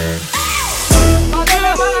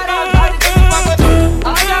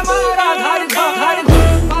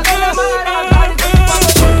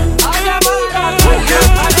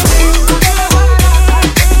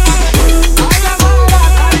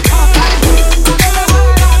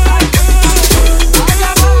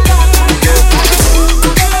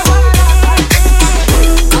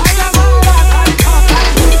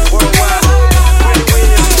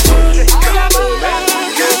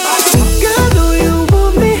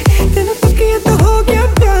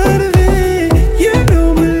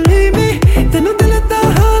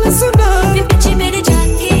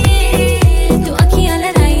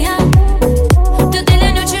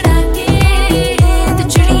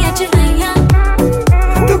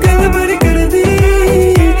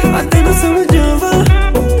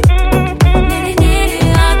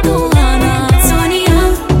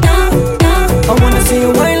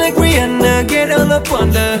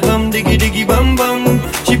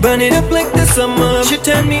 Burn it up like the summer. She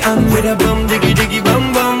turn me on with a bum diggy diggy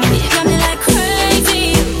bum bum. You got me like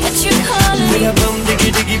crazy, got you calling me. With a bum diggy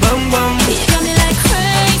diggy bum bum. You got me like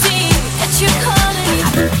crazy, got you calling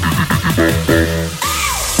me.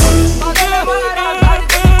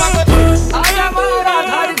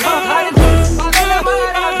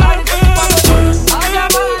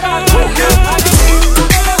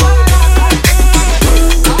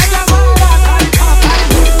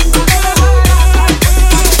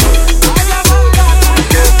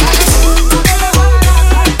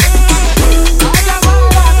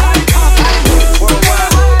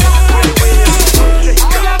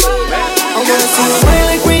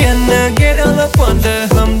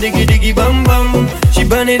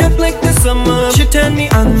 Burn it up like the summer. She turn me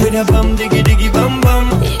on with a bum diggy diggy bum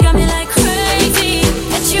bum. You got me like crazy,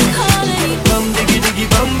 got you calling me. Bum diggy diggy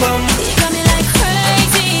bum bum. You got me like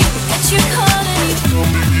crazy, got you calling me.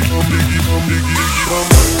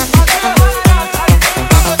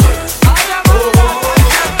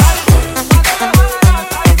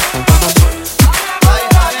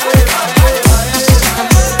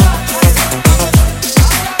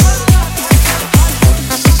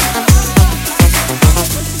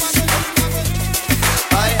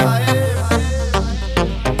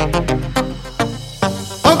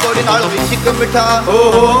 ਮਿੱਠਾ ਓ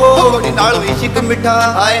ਕੋੜੀ ਨਾਲ ਵੀ ਸ਼ਿਕ ਮਿੱਠਾ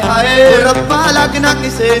ਹਾਏ ਹਾਏ ਰੱਬਾ ਲੱਗ ਨਾ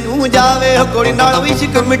ਕਿਸੇ ਨੂੰ ਜਾਵੇ ਓ ਕੋੜੀ ਨਾਲ ਵੀ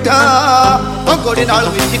ਸ਼ਿਕ ਮਿੱਠਾ ਓ ਕੋੜੀ ਨਾਲ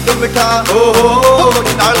ਵੀ ਸ਼ਿਕ ਮਿੱਠਾ ਓ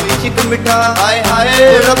ਕੋੜੀ ਨਾਲ ਵੀ ਸ਼ਿਕ ਮਿੱਠਾ ਹਾਏ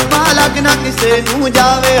ਹਾਏ ਰੱਬਾ ਲੱਗ ਨਾ ਕਿਸੇ ਨੂੰ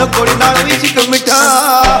ਜਾਵੇ ਓ ਕੋੜੀ ਨਾਲ ਵੀ ਸ਼ਿਕ ਮਿੱਠਾ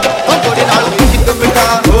ਓ ਕੋੜੀ ਨਾਲ ਵੀ ਸ਼ਿਕ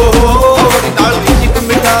ਮਿੱਠਾ ਓ ਕੋੜੀ ਨਾਲ ਵੀ ਸ਼ਿਕ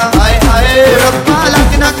ਮਿੱਠਾ ਹਾਏ ਹਾਏ ਰੱਬਾ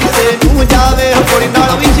ਲੱਗ ਨਾ ਕਿਸੇ ਨੂੰ ਜਾਵੇ ਓ ਕੋੜੀ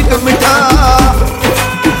ਨਾਲ ਵੀ ਸ਼ਿਕ ਮਿੱਠਾ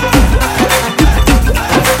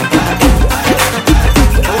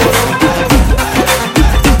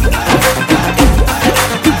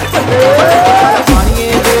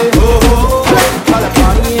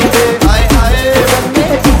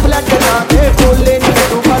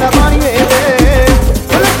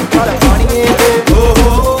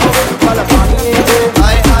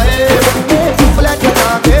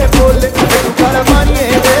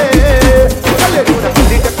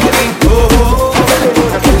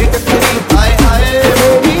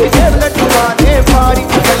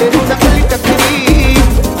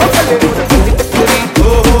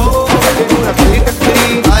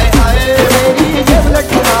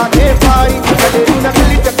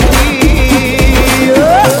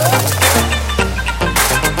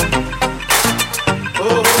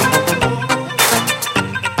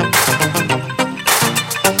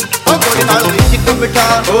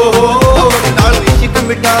नाल इश्क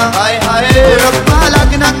मिठा हाय हाय रब्बा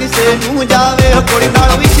लगना किसे नू जावे कोड़ी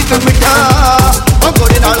नाल इश्क मिठा ओ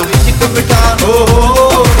कोड़ी नाल इश्क मिठा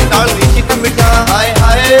नाल इश्क मिठा हाय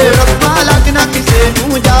हाय रब्बा लगना किसे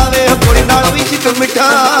नू जावे कोड़ी नाल इश्क मिठा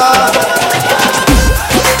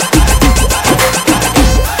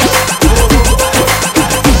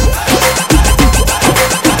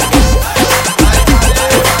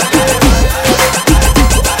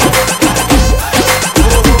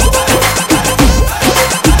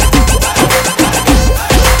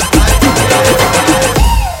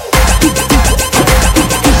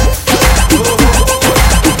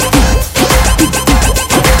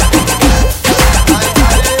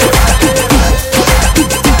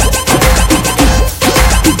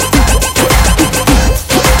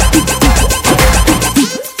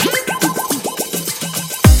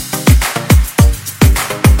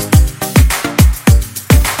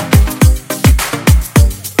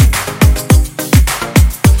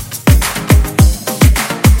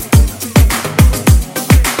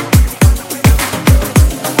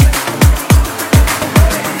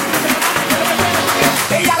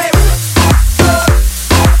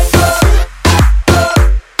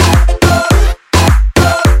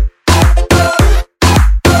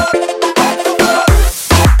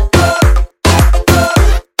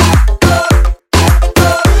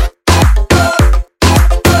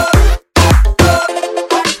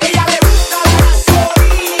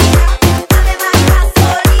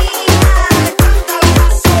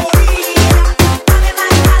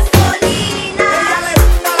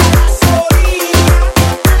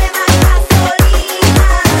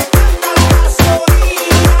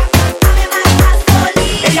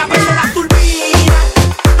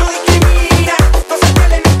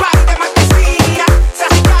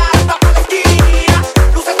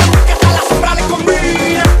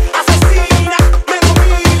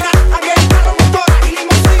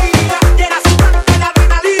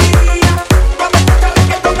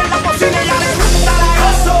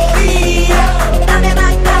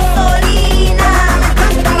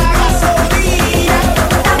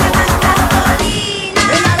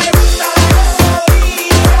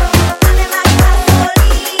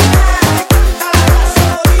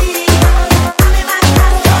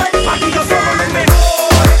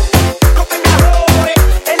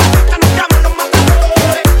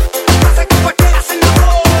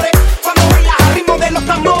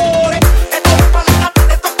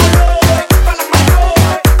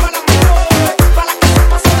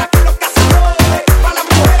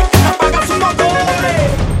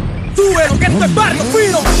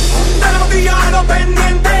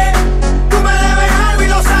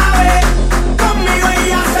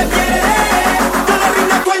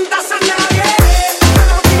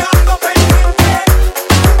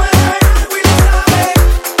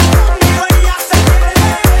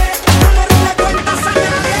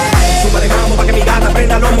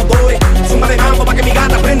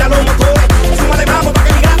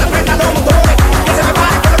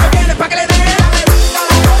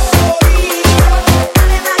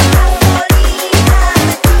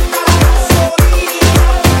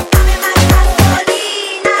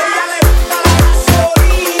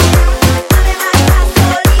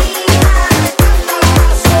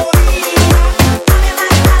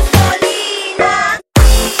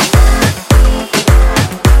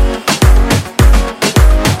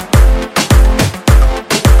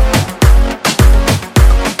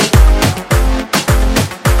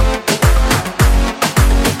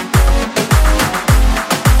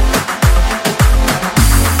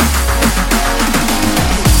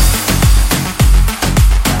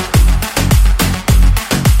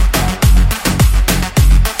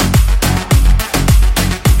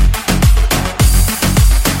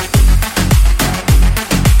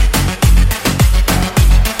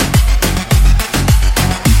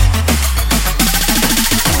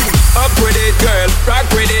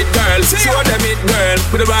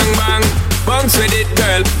with a bang bang. Bounce with it,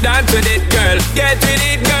 girl. Dance with it, girl. Get with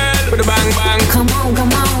it, girl. With a bang bang. Come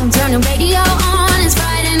on, turn the radio on. It's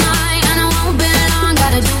Friday night and I won't be long.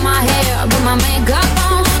 Gotta do my hair, put my makeup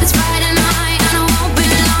on. It's Friday night and I won't be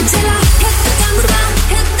long till I hit the guns down,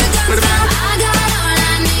 hit the guns down. I got all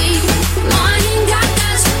I need. No, I ain't got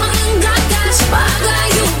cash, but I got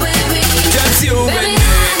you, baby. Just you, baby.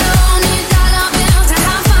 I don't need dollar bills to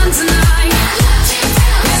have fun tonight.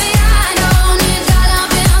 Baby, I don't need dollar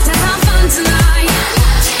bills to have fun tonight.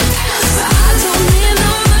 I don't need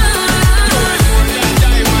no money.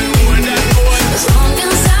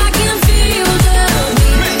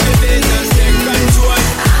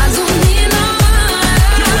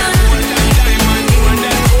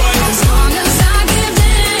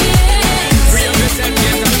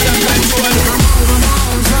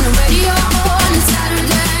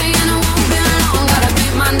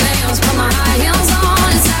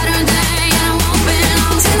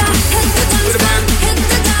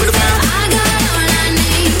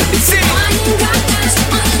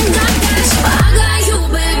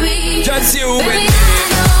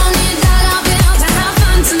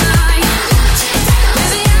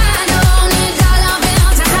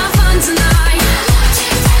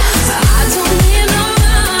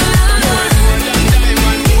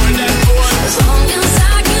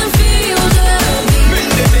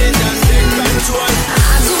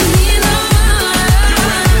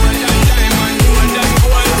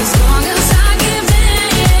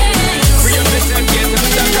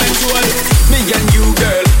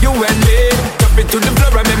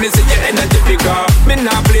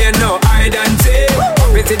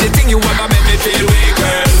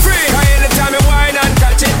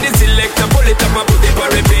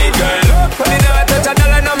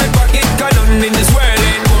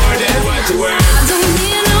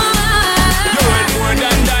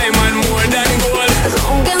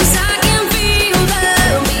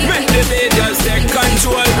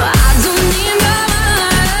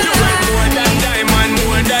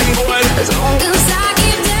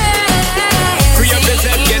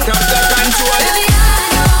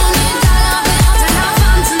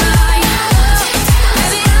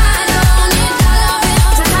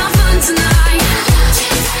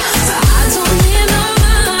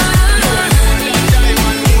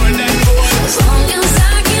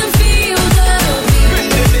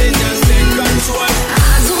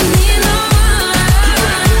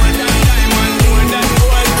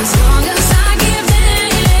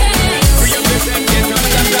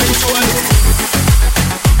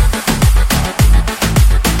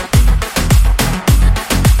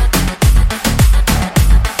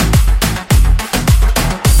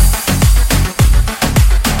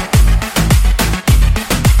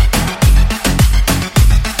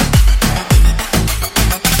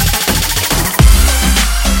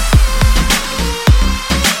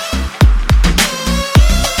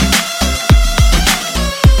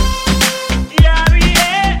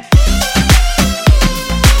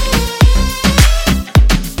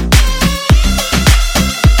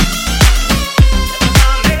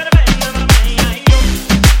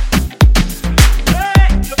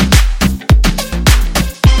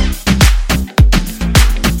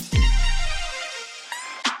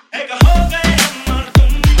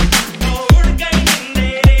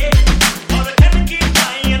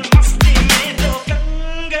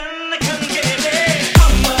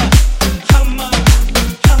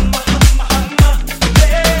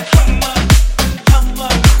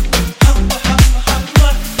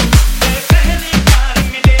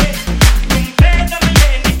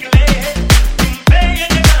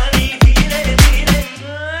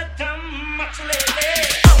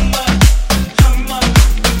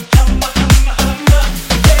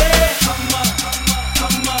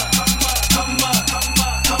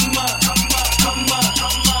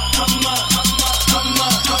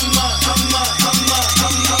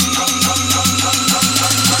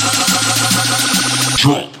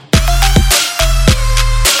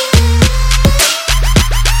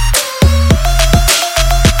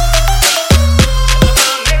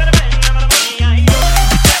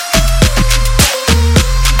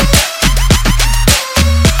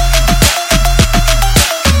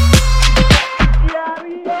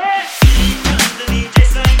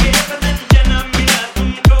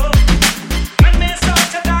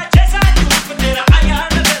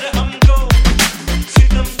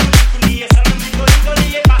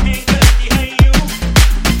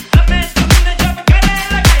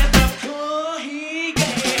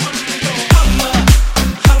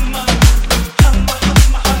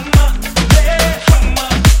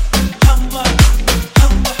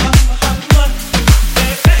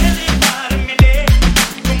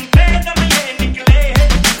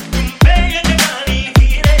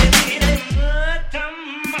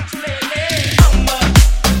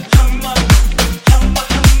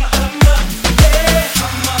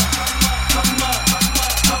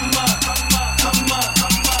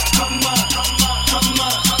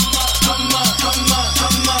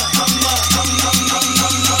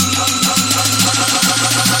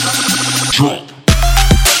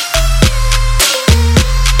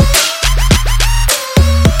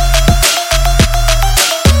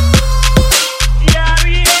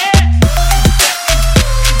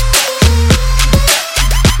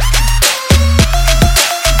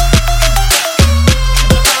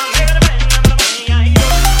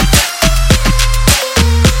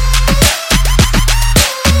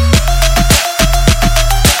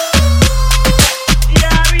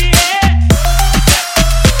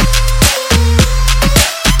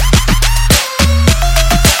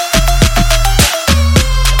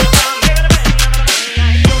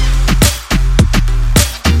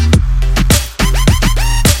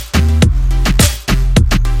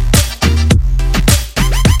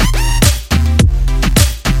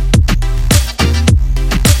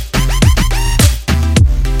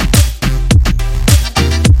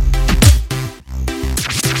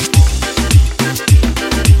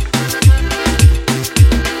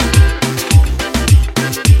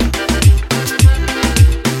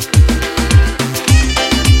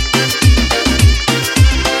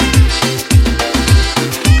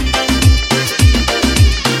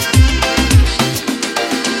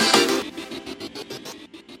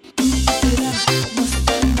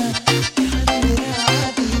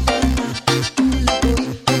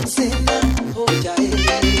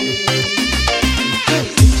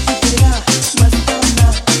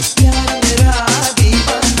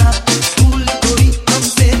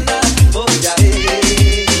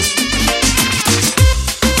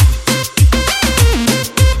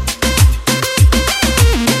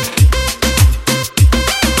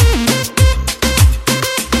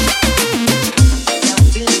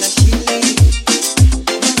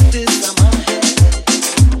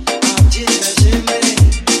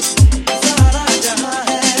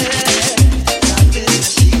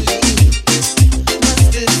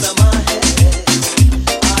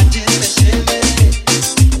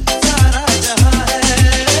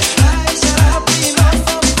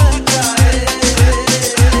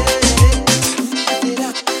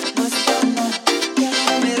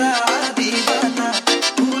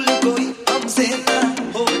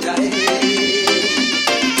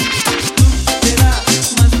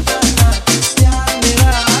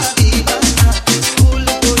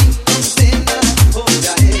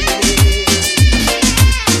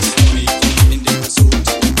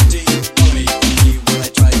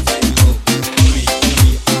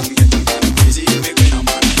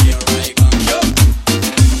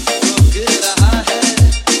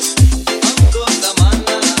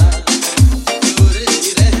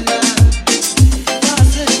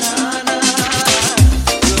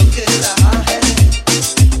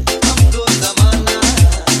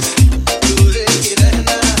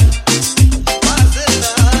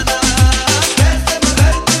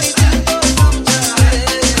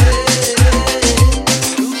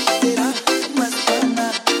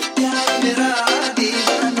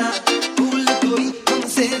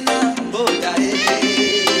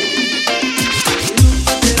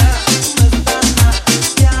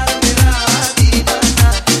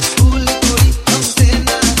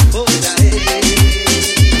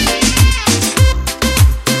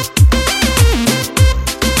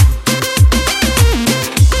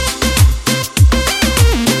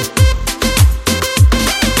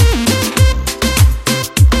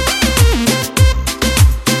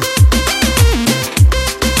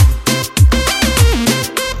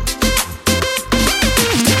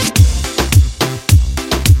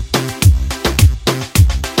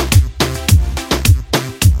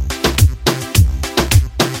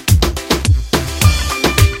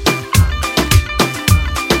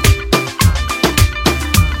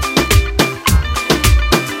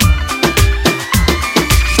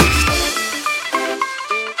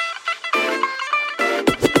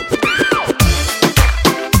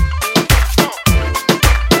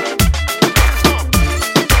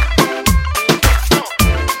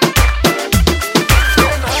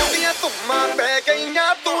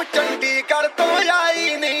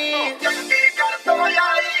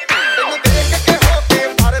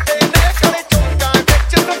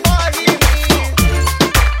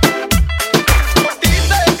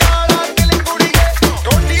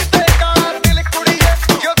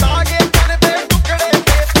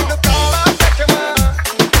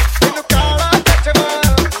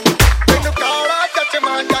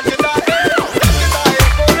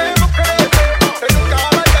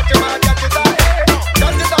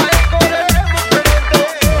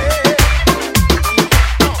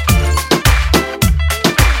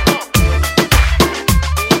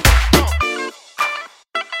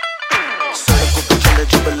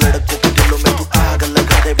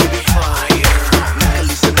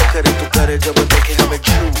 करे जब देखे हमें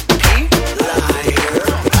झूठी lawyer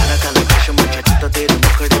काला काला चश्मा जचता तेरे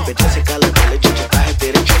मुखड़े पे जैसे काला काले जचता है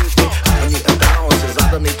तेरे चिन पे अपनी अदाओं से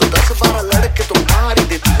ज्यादा नहीं तो 10-12 लड़के तो मार ही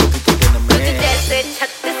देती होगी तो दिन में जैसे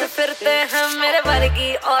 36 फिरते हैं मेरे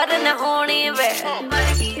वर्गी और न होनी वे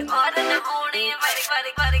वर्गी और न होनी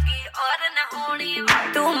वर्गी और न होनी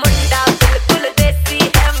तू मुंडा बिल्कुल देसी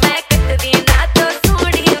है मैं कटदी ना तो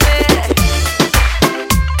सोनी वे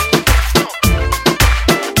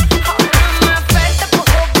मैं फेड अप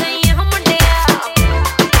हो गई हूं मुंडिया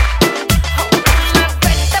मैं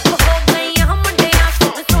फेड अप हो गई हूं मुंडिया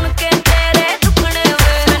सुन के तेरे दुखने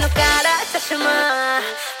वे मैनू काला चश्मा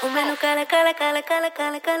ओ मैनू काला काला काला काला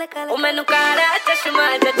काला काला काला ओ मैनू काला चश्मा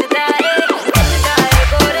जचदा ए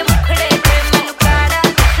गोरे मुखड़े ते मैनू काला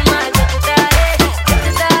चश्मा जचदा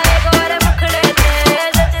ए गोरे मुखड़े ते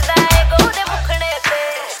जचदा ए गोरे मुखड़े ते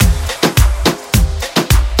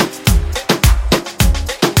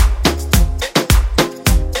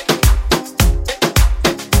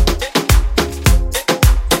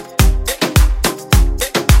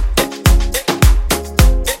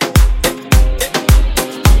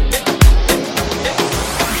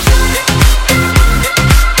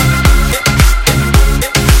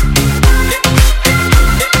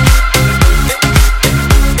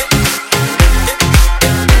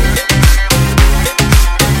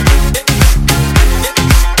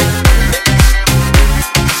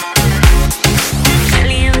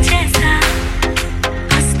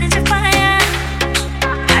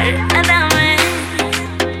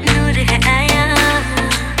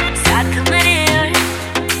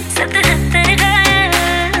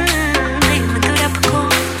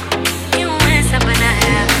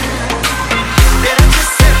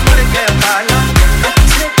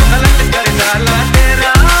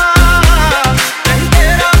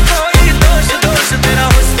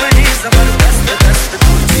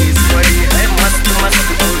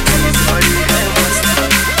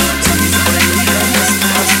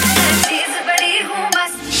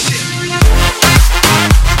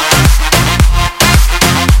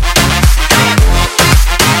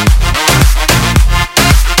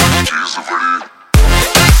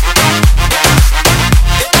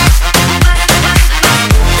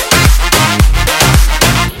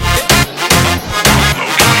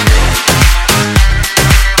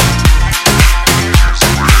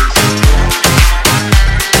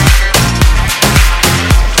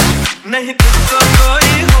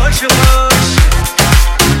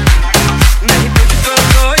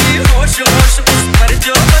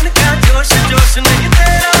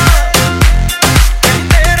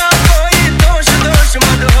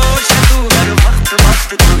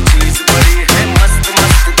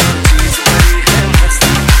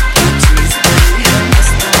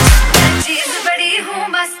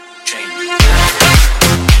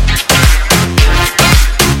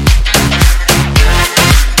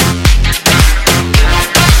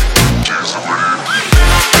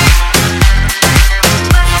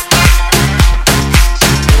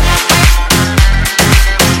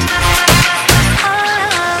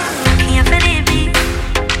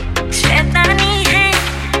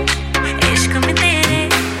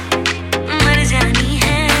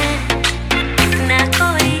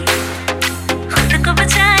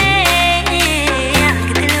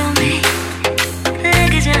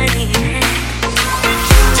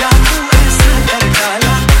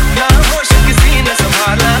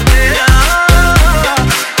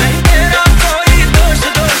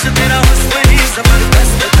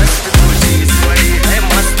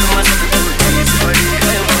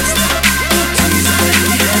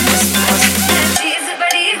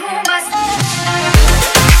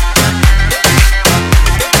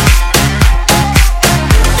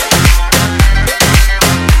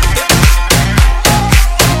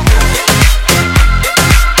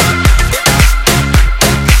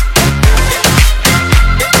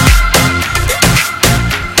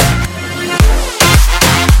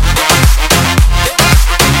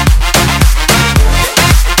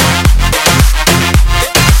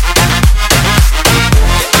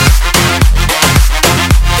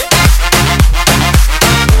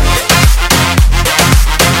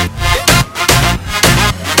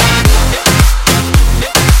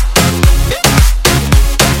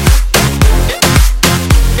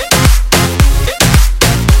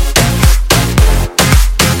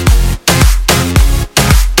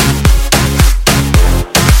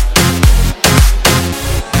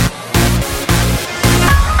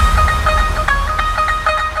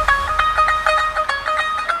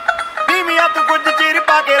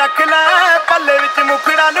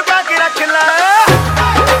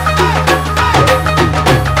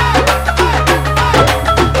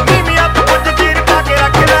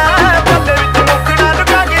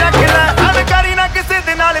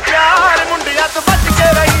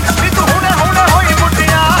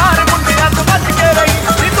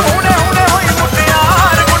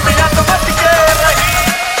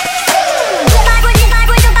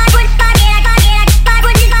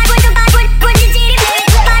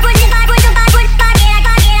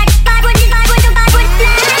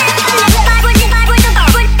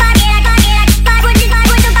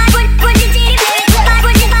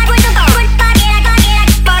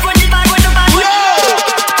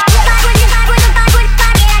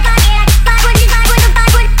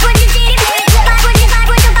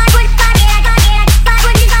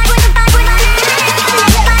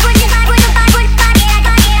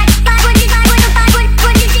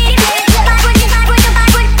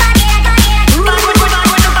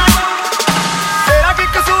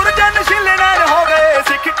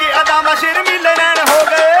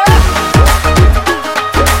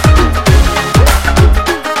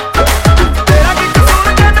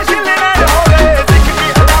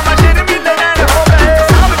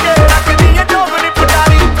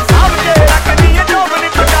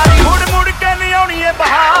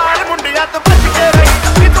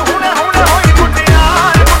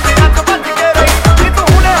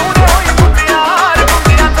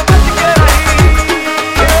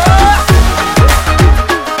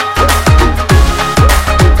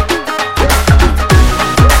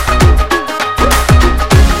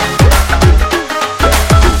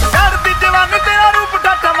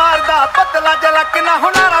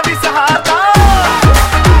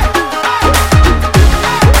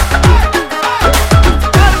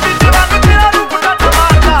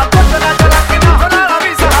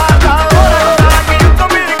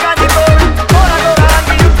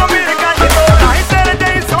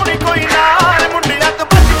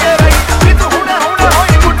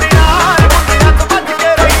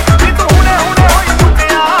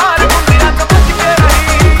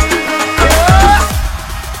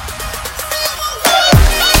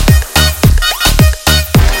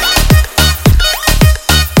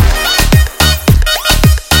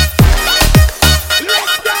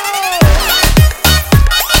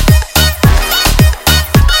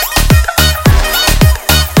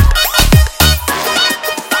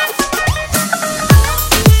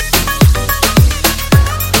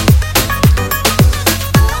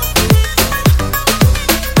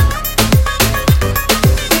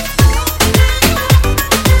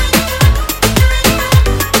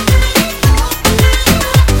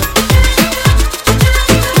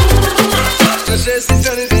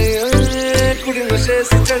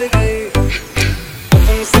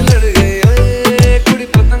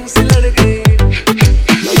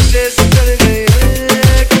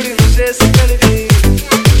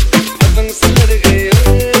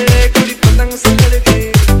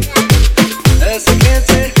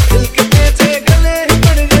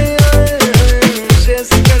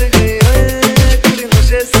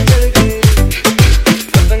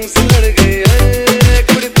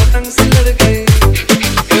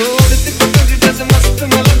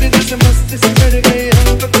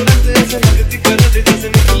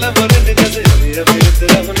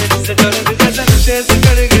से चढ़ जैसे नशे से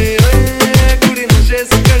चढ़ गई ओए कुड़ी नशे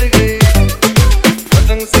से चढ़ गई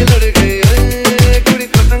पतंग से लड़ गई ओए कुड़ी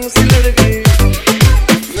पतंग से लड़ गई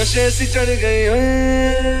नशे से चढ़ गई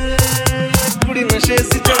ओए कुड़ी नशे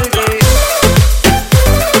से चढ़ गई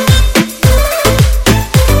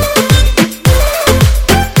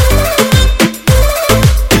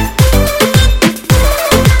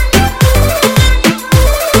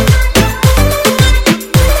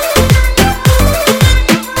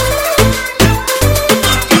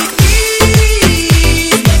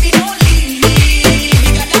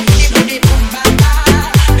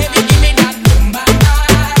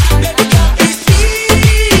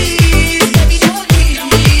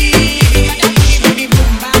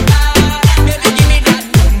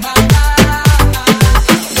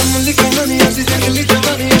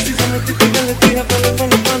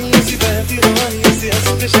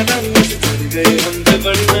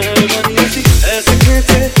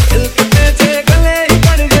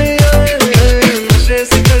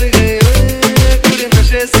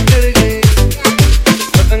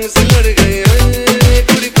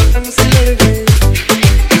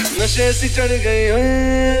नशे से चढ़ गई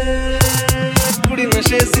कुड़ी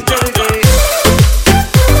नशे से चढ़ गई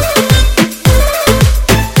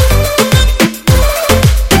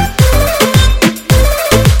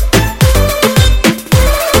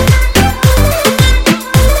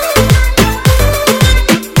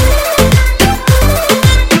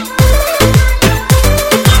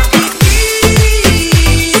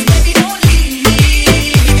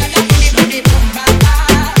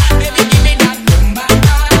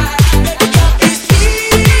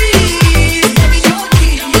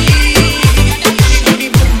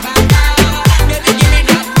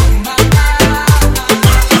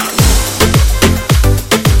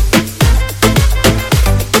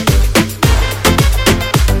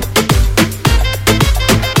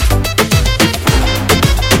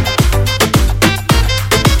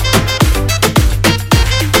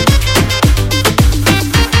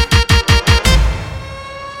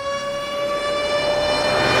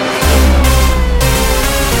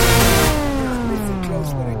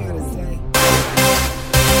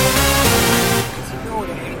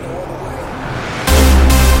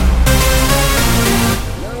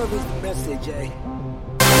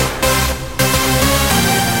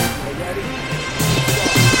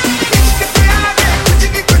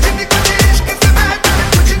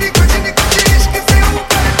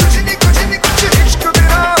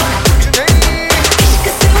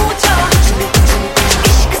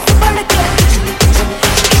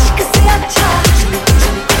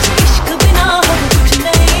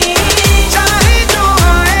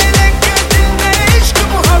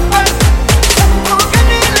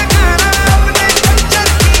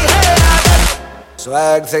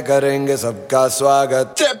स्वैग से करेंगे सबका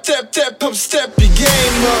स्वागत Tap tap tap pump step your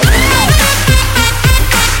game up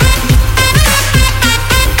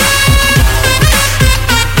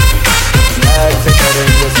swag से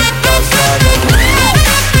करेंगे सबका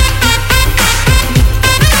स्वागत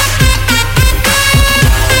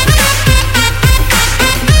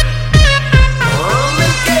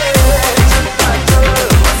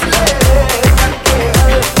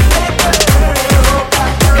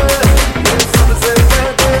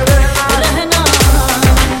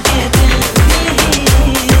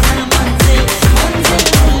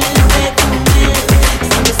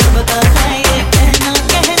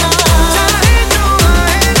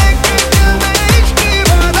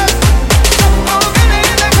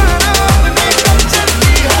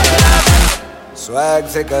स्वैग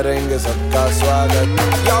से करेंगे सबका स्वागत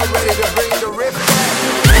Y'all ready to bring the riff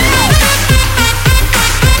back?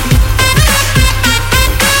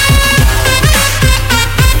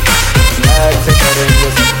 Swag से करेंगे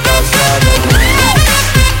सबका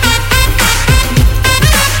स्वागत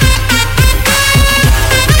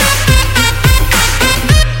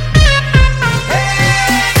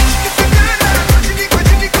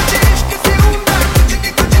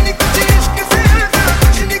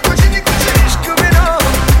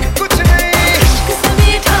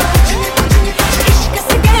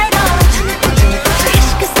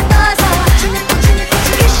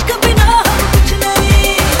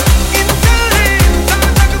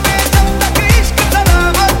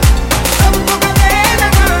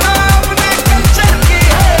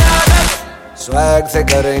स्वैग से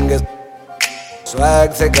करेंगे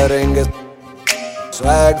स्वैग से करेंगे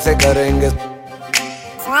स्वैग से करेंगे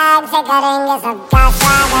स्वैग से करेंगे सबका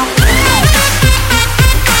स्वागत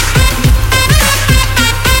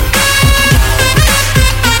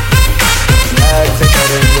स्वैग से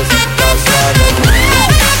करेंगे सबका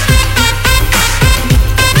स्वागत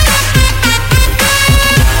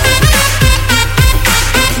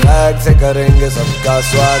से करेंगे सबका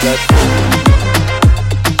स्वागत।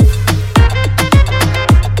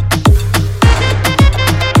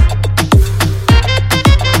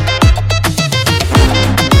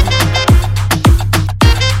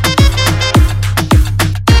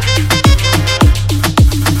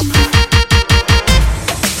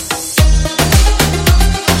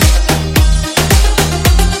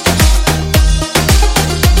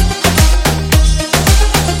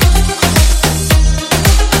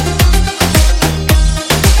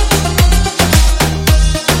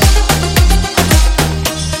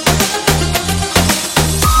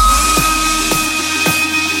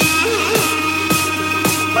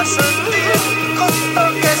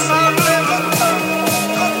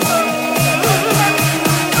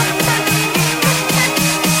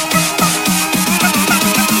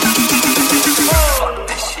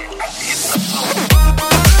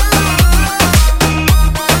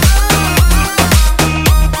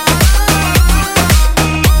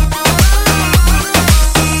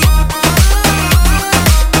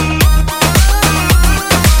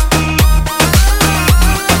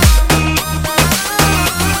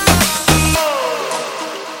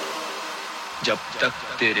 जब तक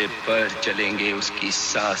तेरे पैर चलेंगे उसकी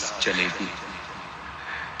सांस चलेगी,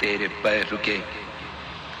 तेरे पैर रुके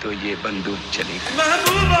तो ये बंदूक चलेगी।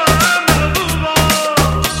 महबूबा महबूबा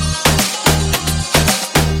महबूबा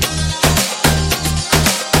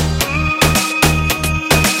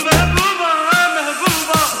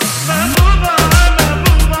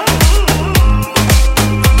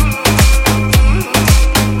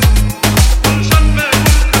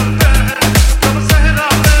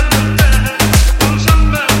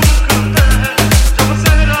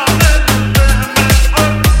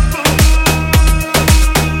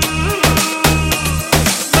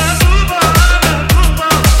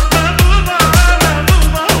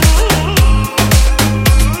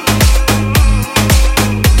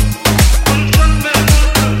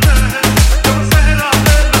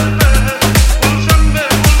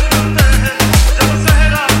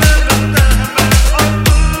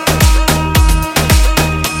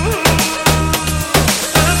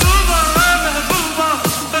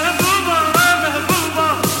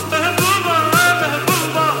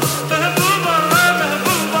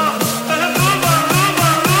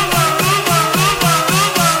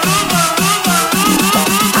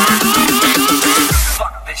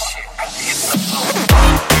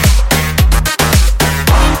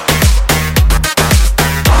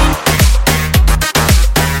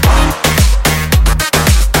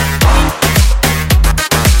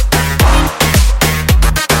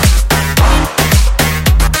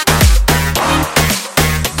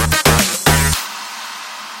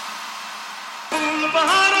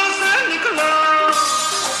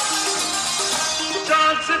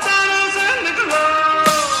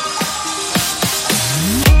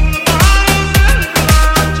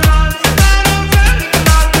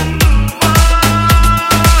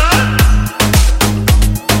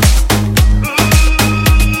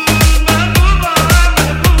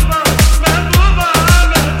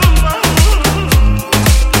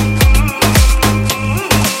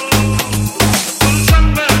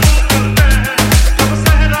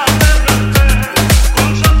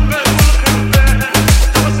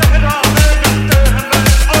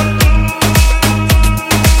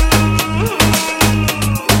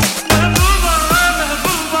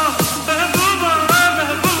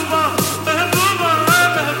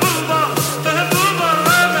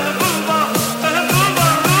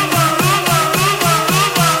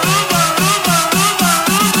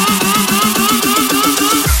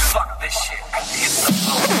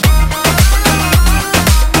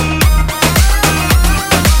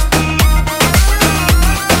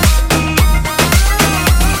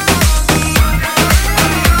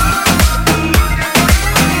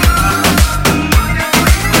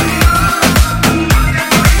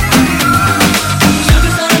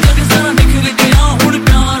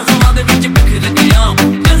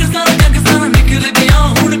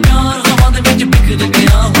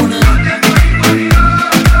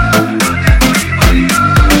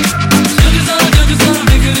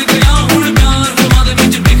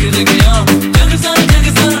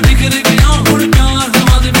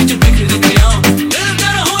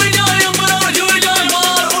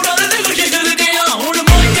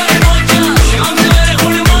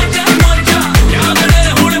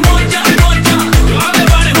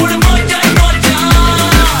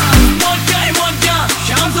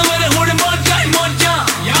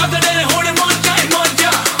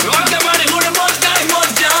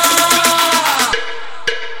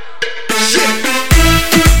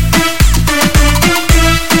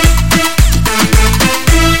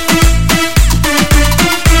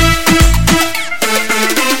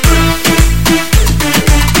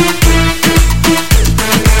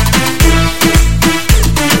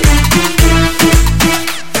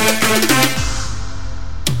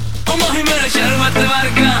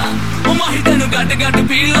घट घट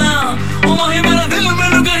पीला ओ माही मेरा दिल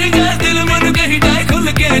मैनू कहीं जाए दिल मैनू कहीं जाए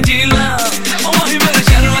खुल के जीला ओ माही मेरा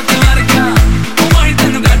शरबत वर्गा ओ माही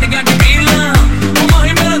तेनू घट घट पीला ओ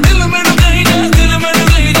माही मेरा दिल मैनू कहीं जाए दिल मैनू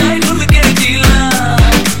कहीं जाए खुल के जीला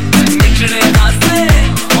निकले हासे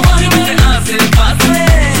ओ माही मेरे आसे पासे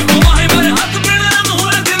ओ माही मेरे हाथ मेरे रंग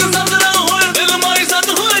होए दिल संदरा होए दिल माही साथ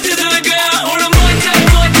होए जिधर गया हुण मोचा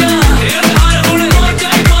मोचा ये हार हुण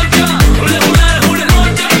मोचा मोचा हुण हुण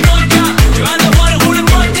मोचा मोचा जवान होए हुण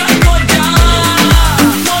मोचा मोचा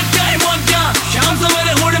मोचा मोचा शाम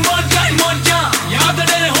सवेरे हुण मोचा मोचा याद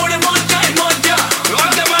तेरे हुण मोचा मोचा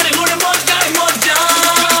वादे मारे हुण मोचा मोचा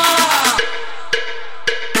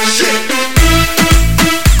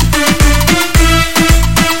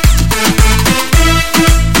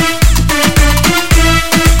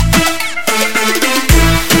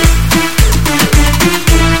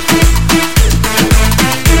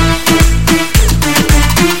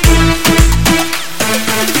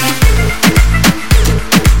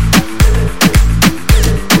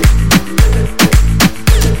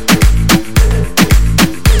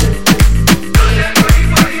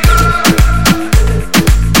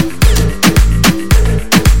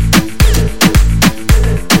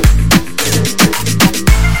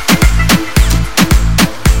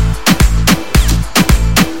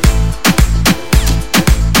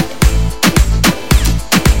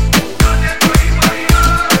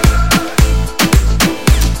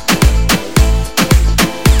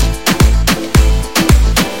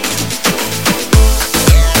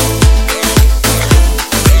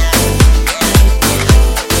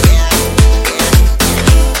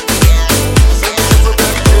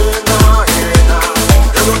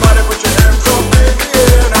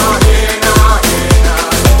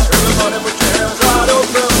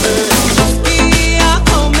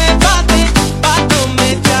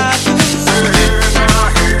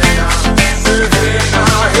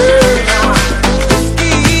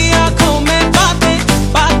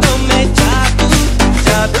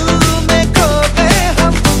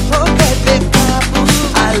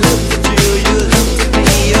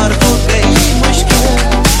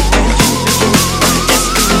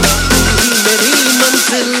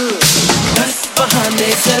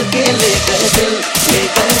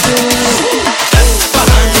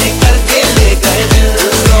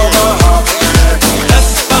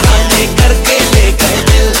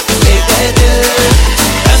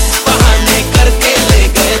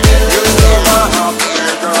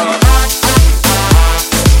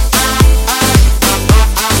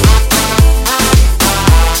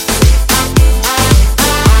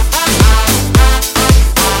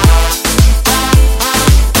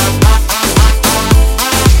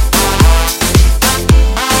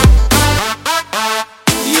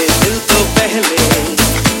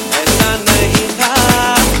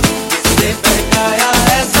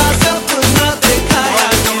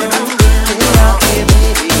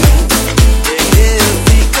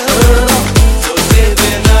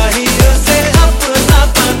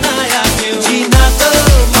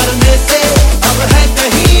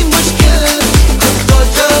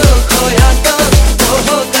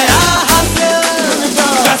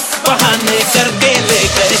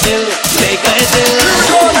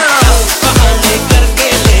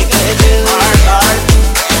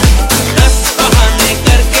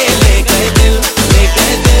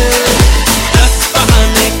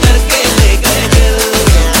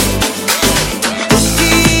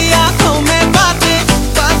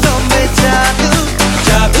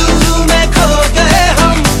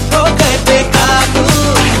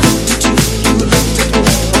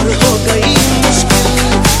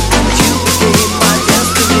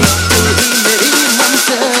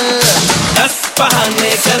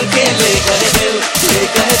बहाने करके ले गए दिल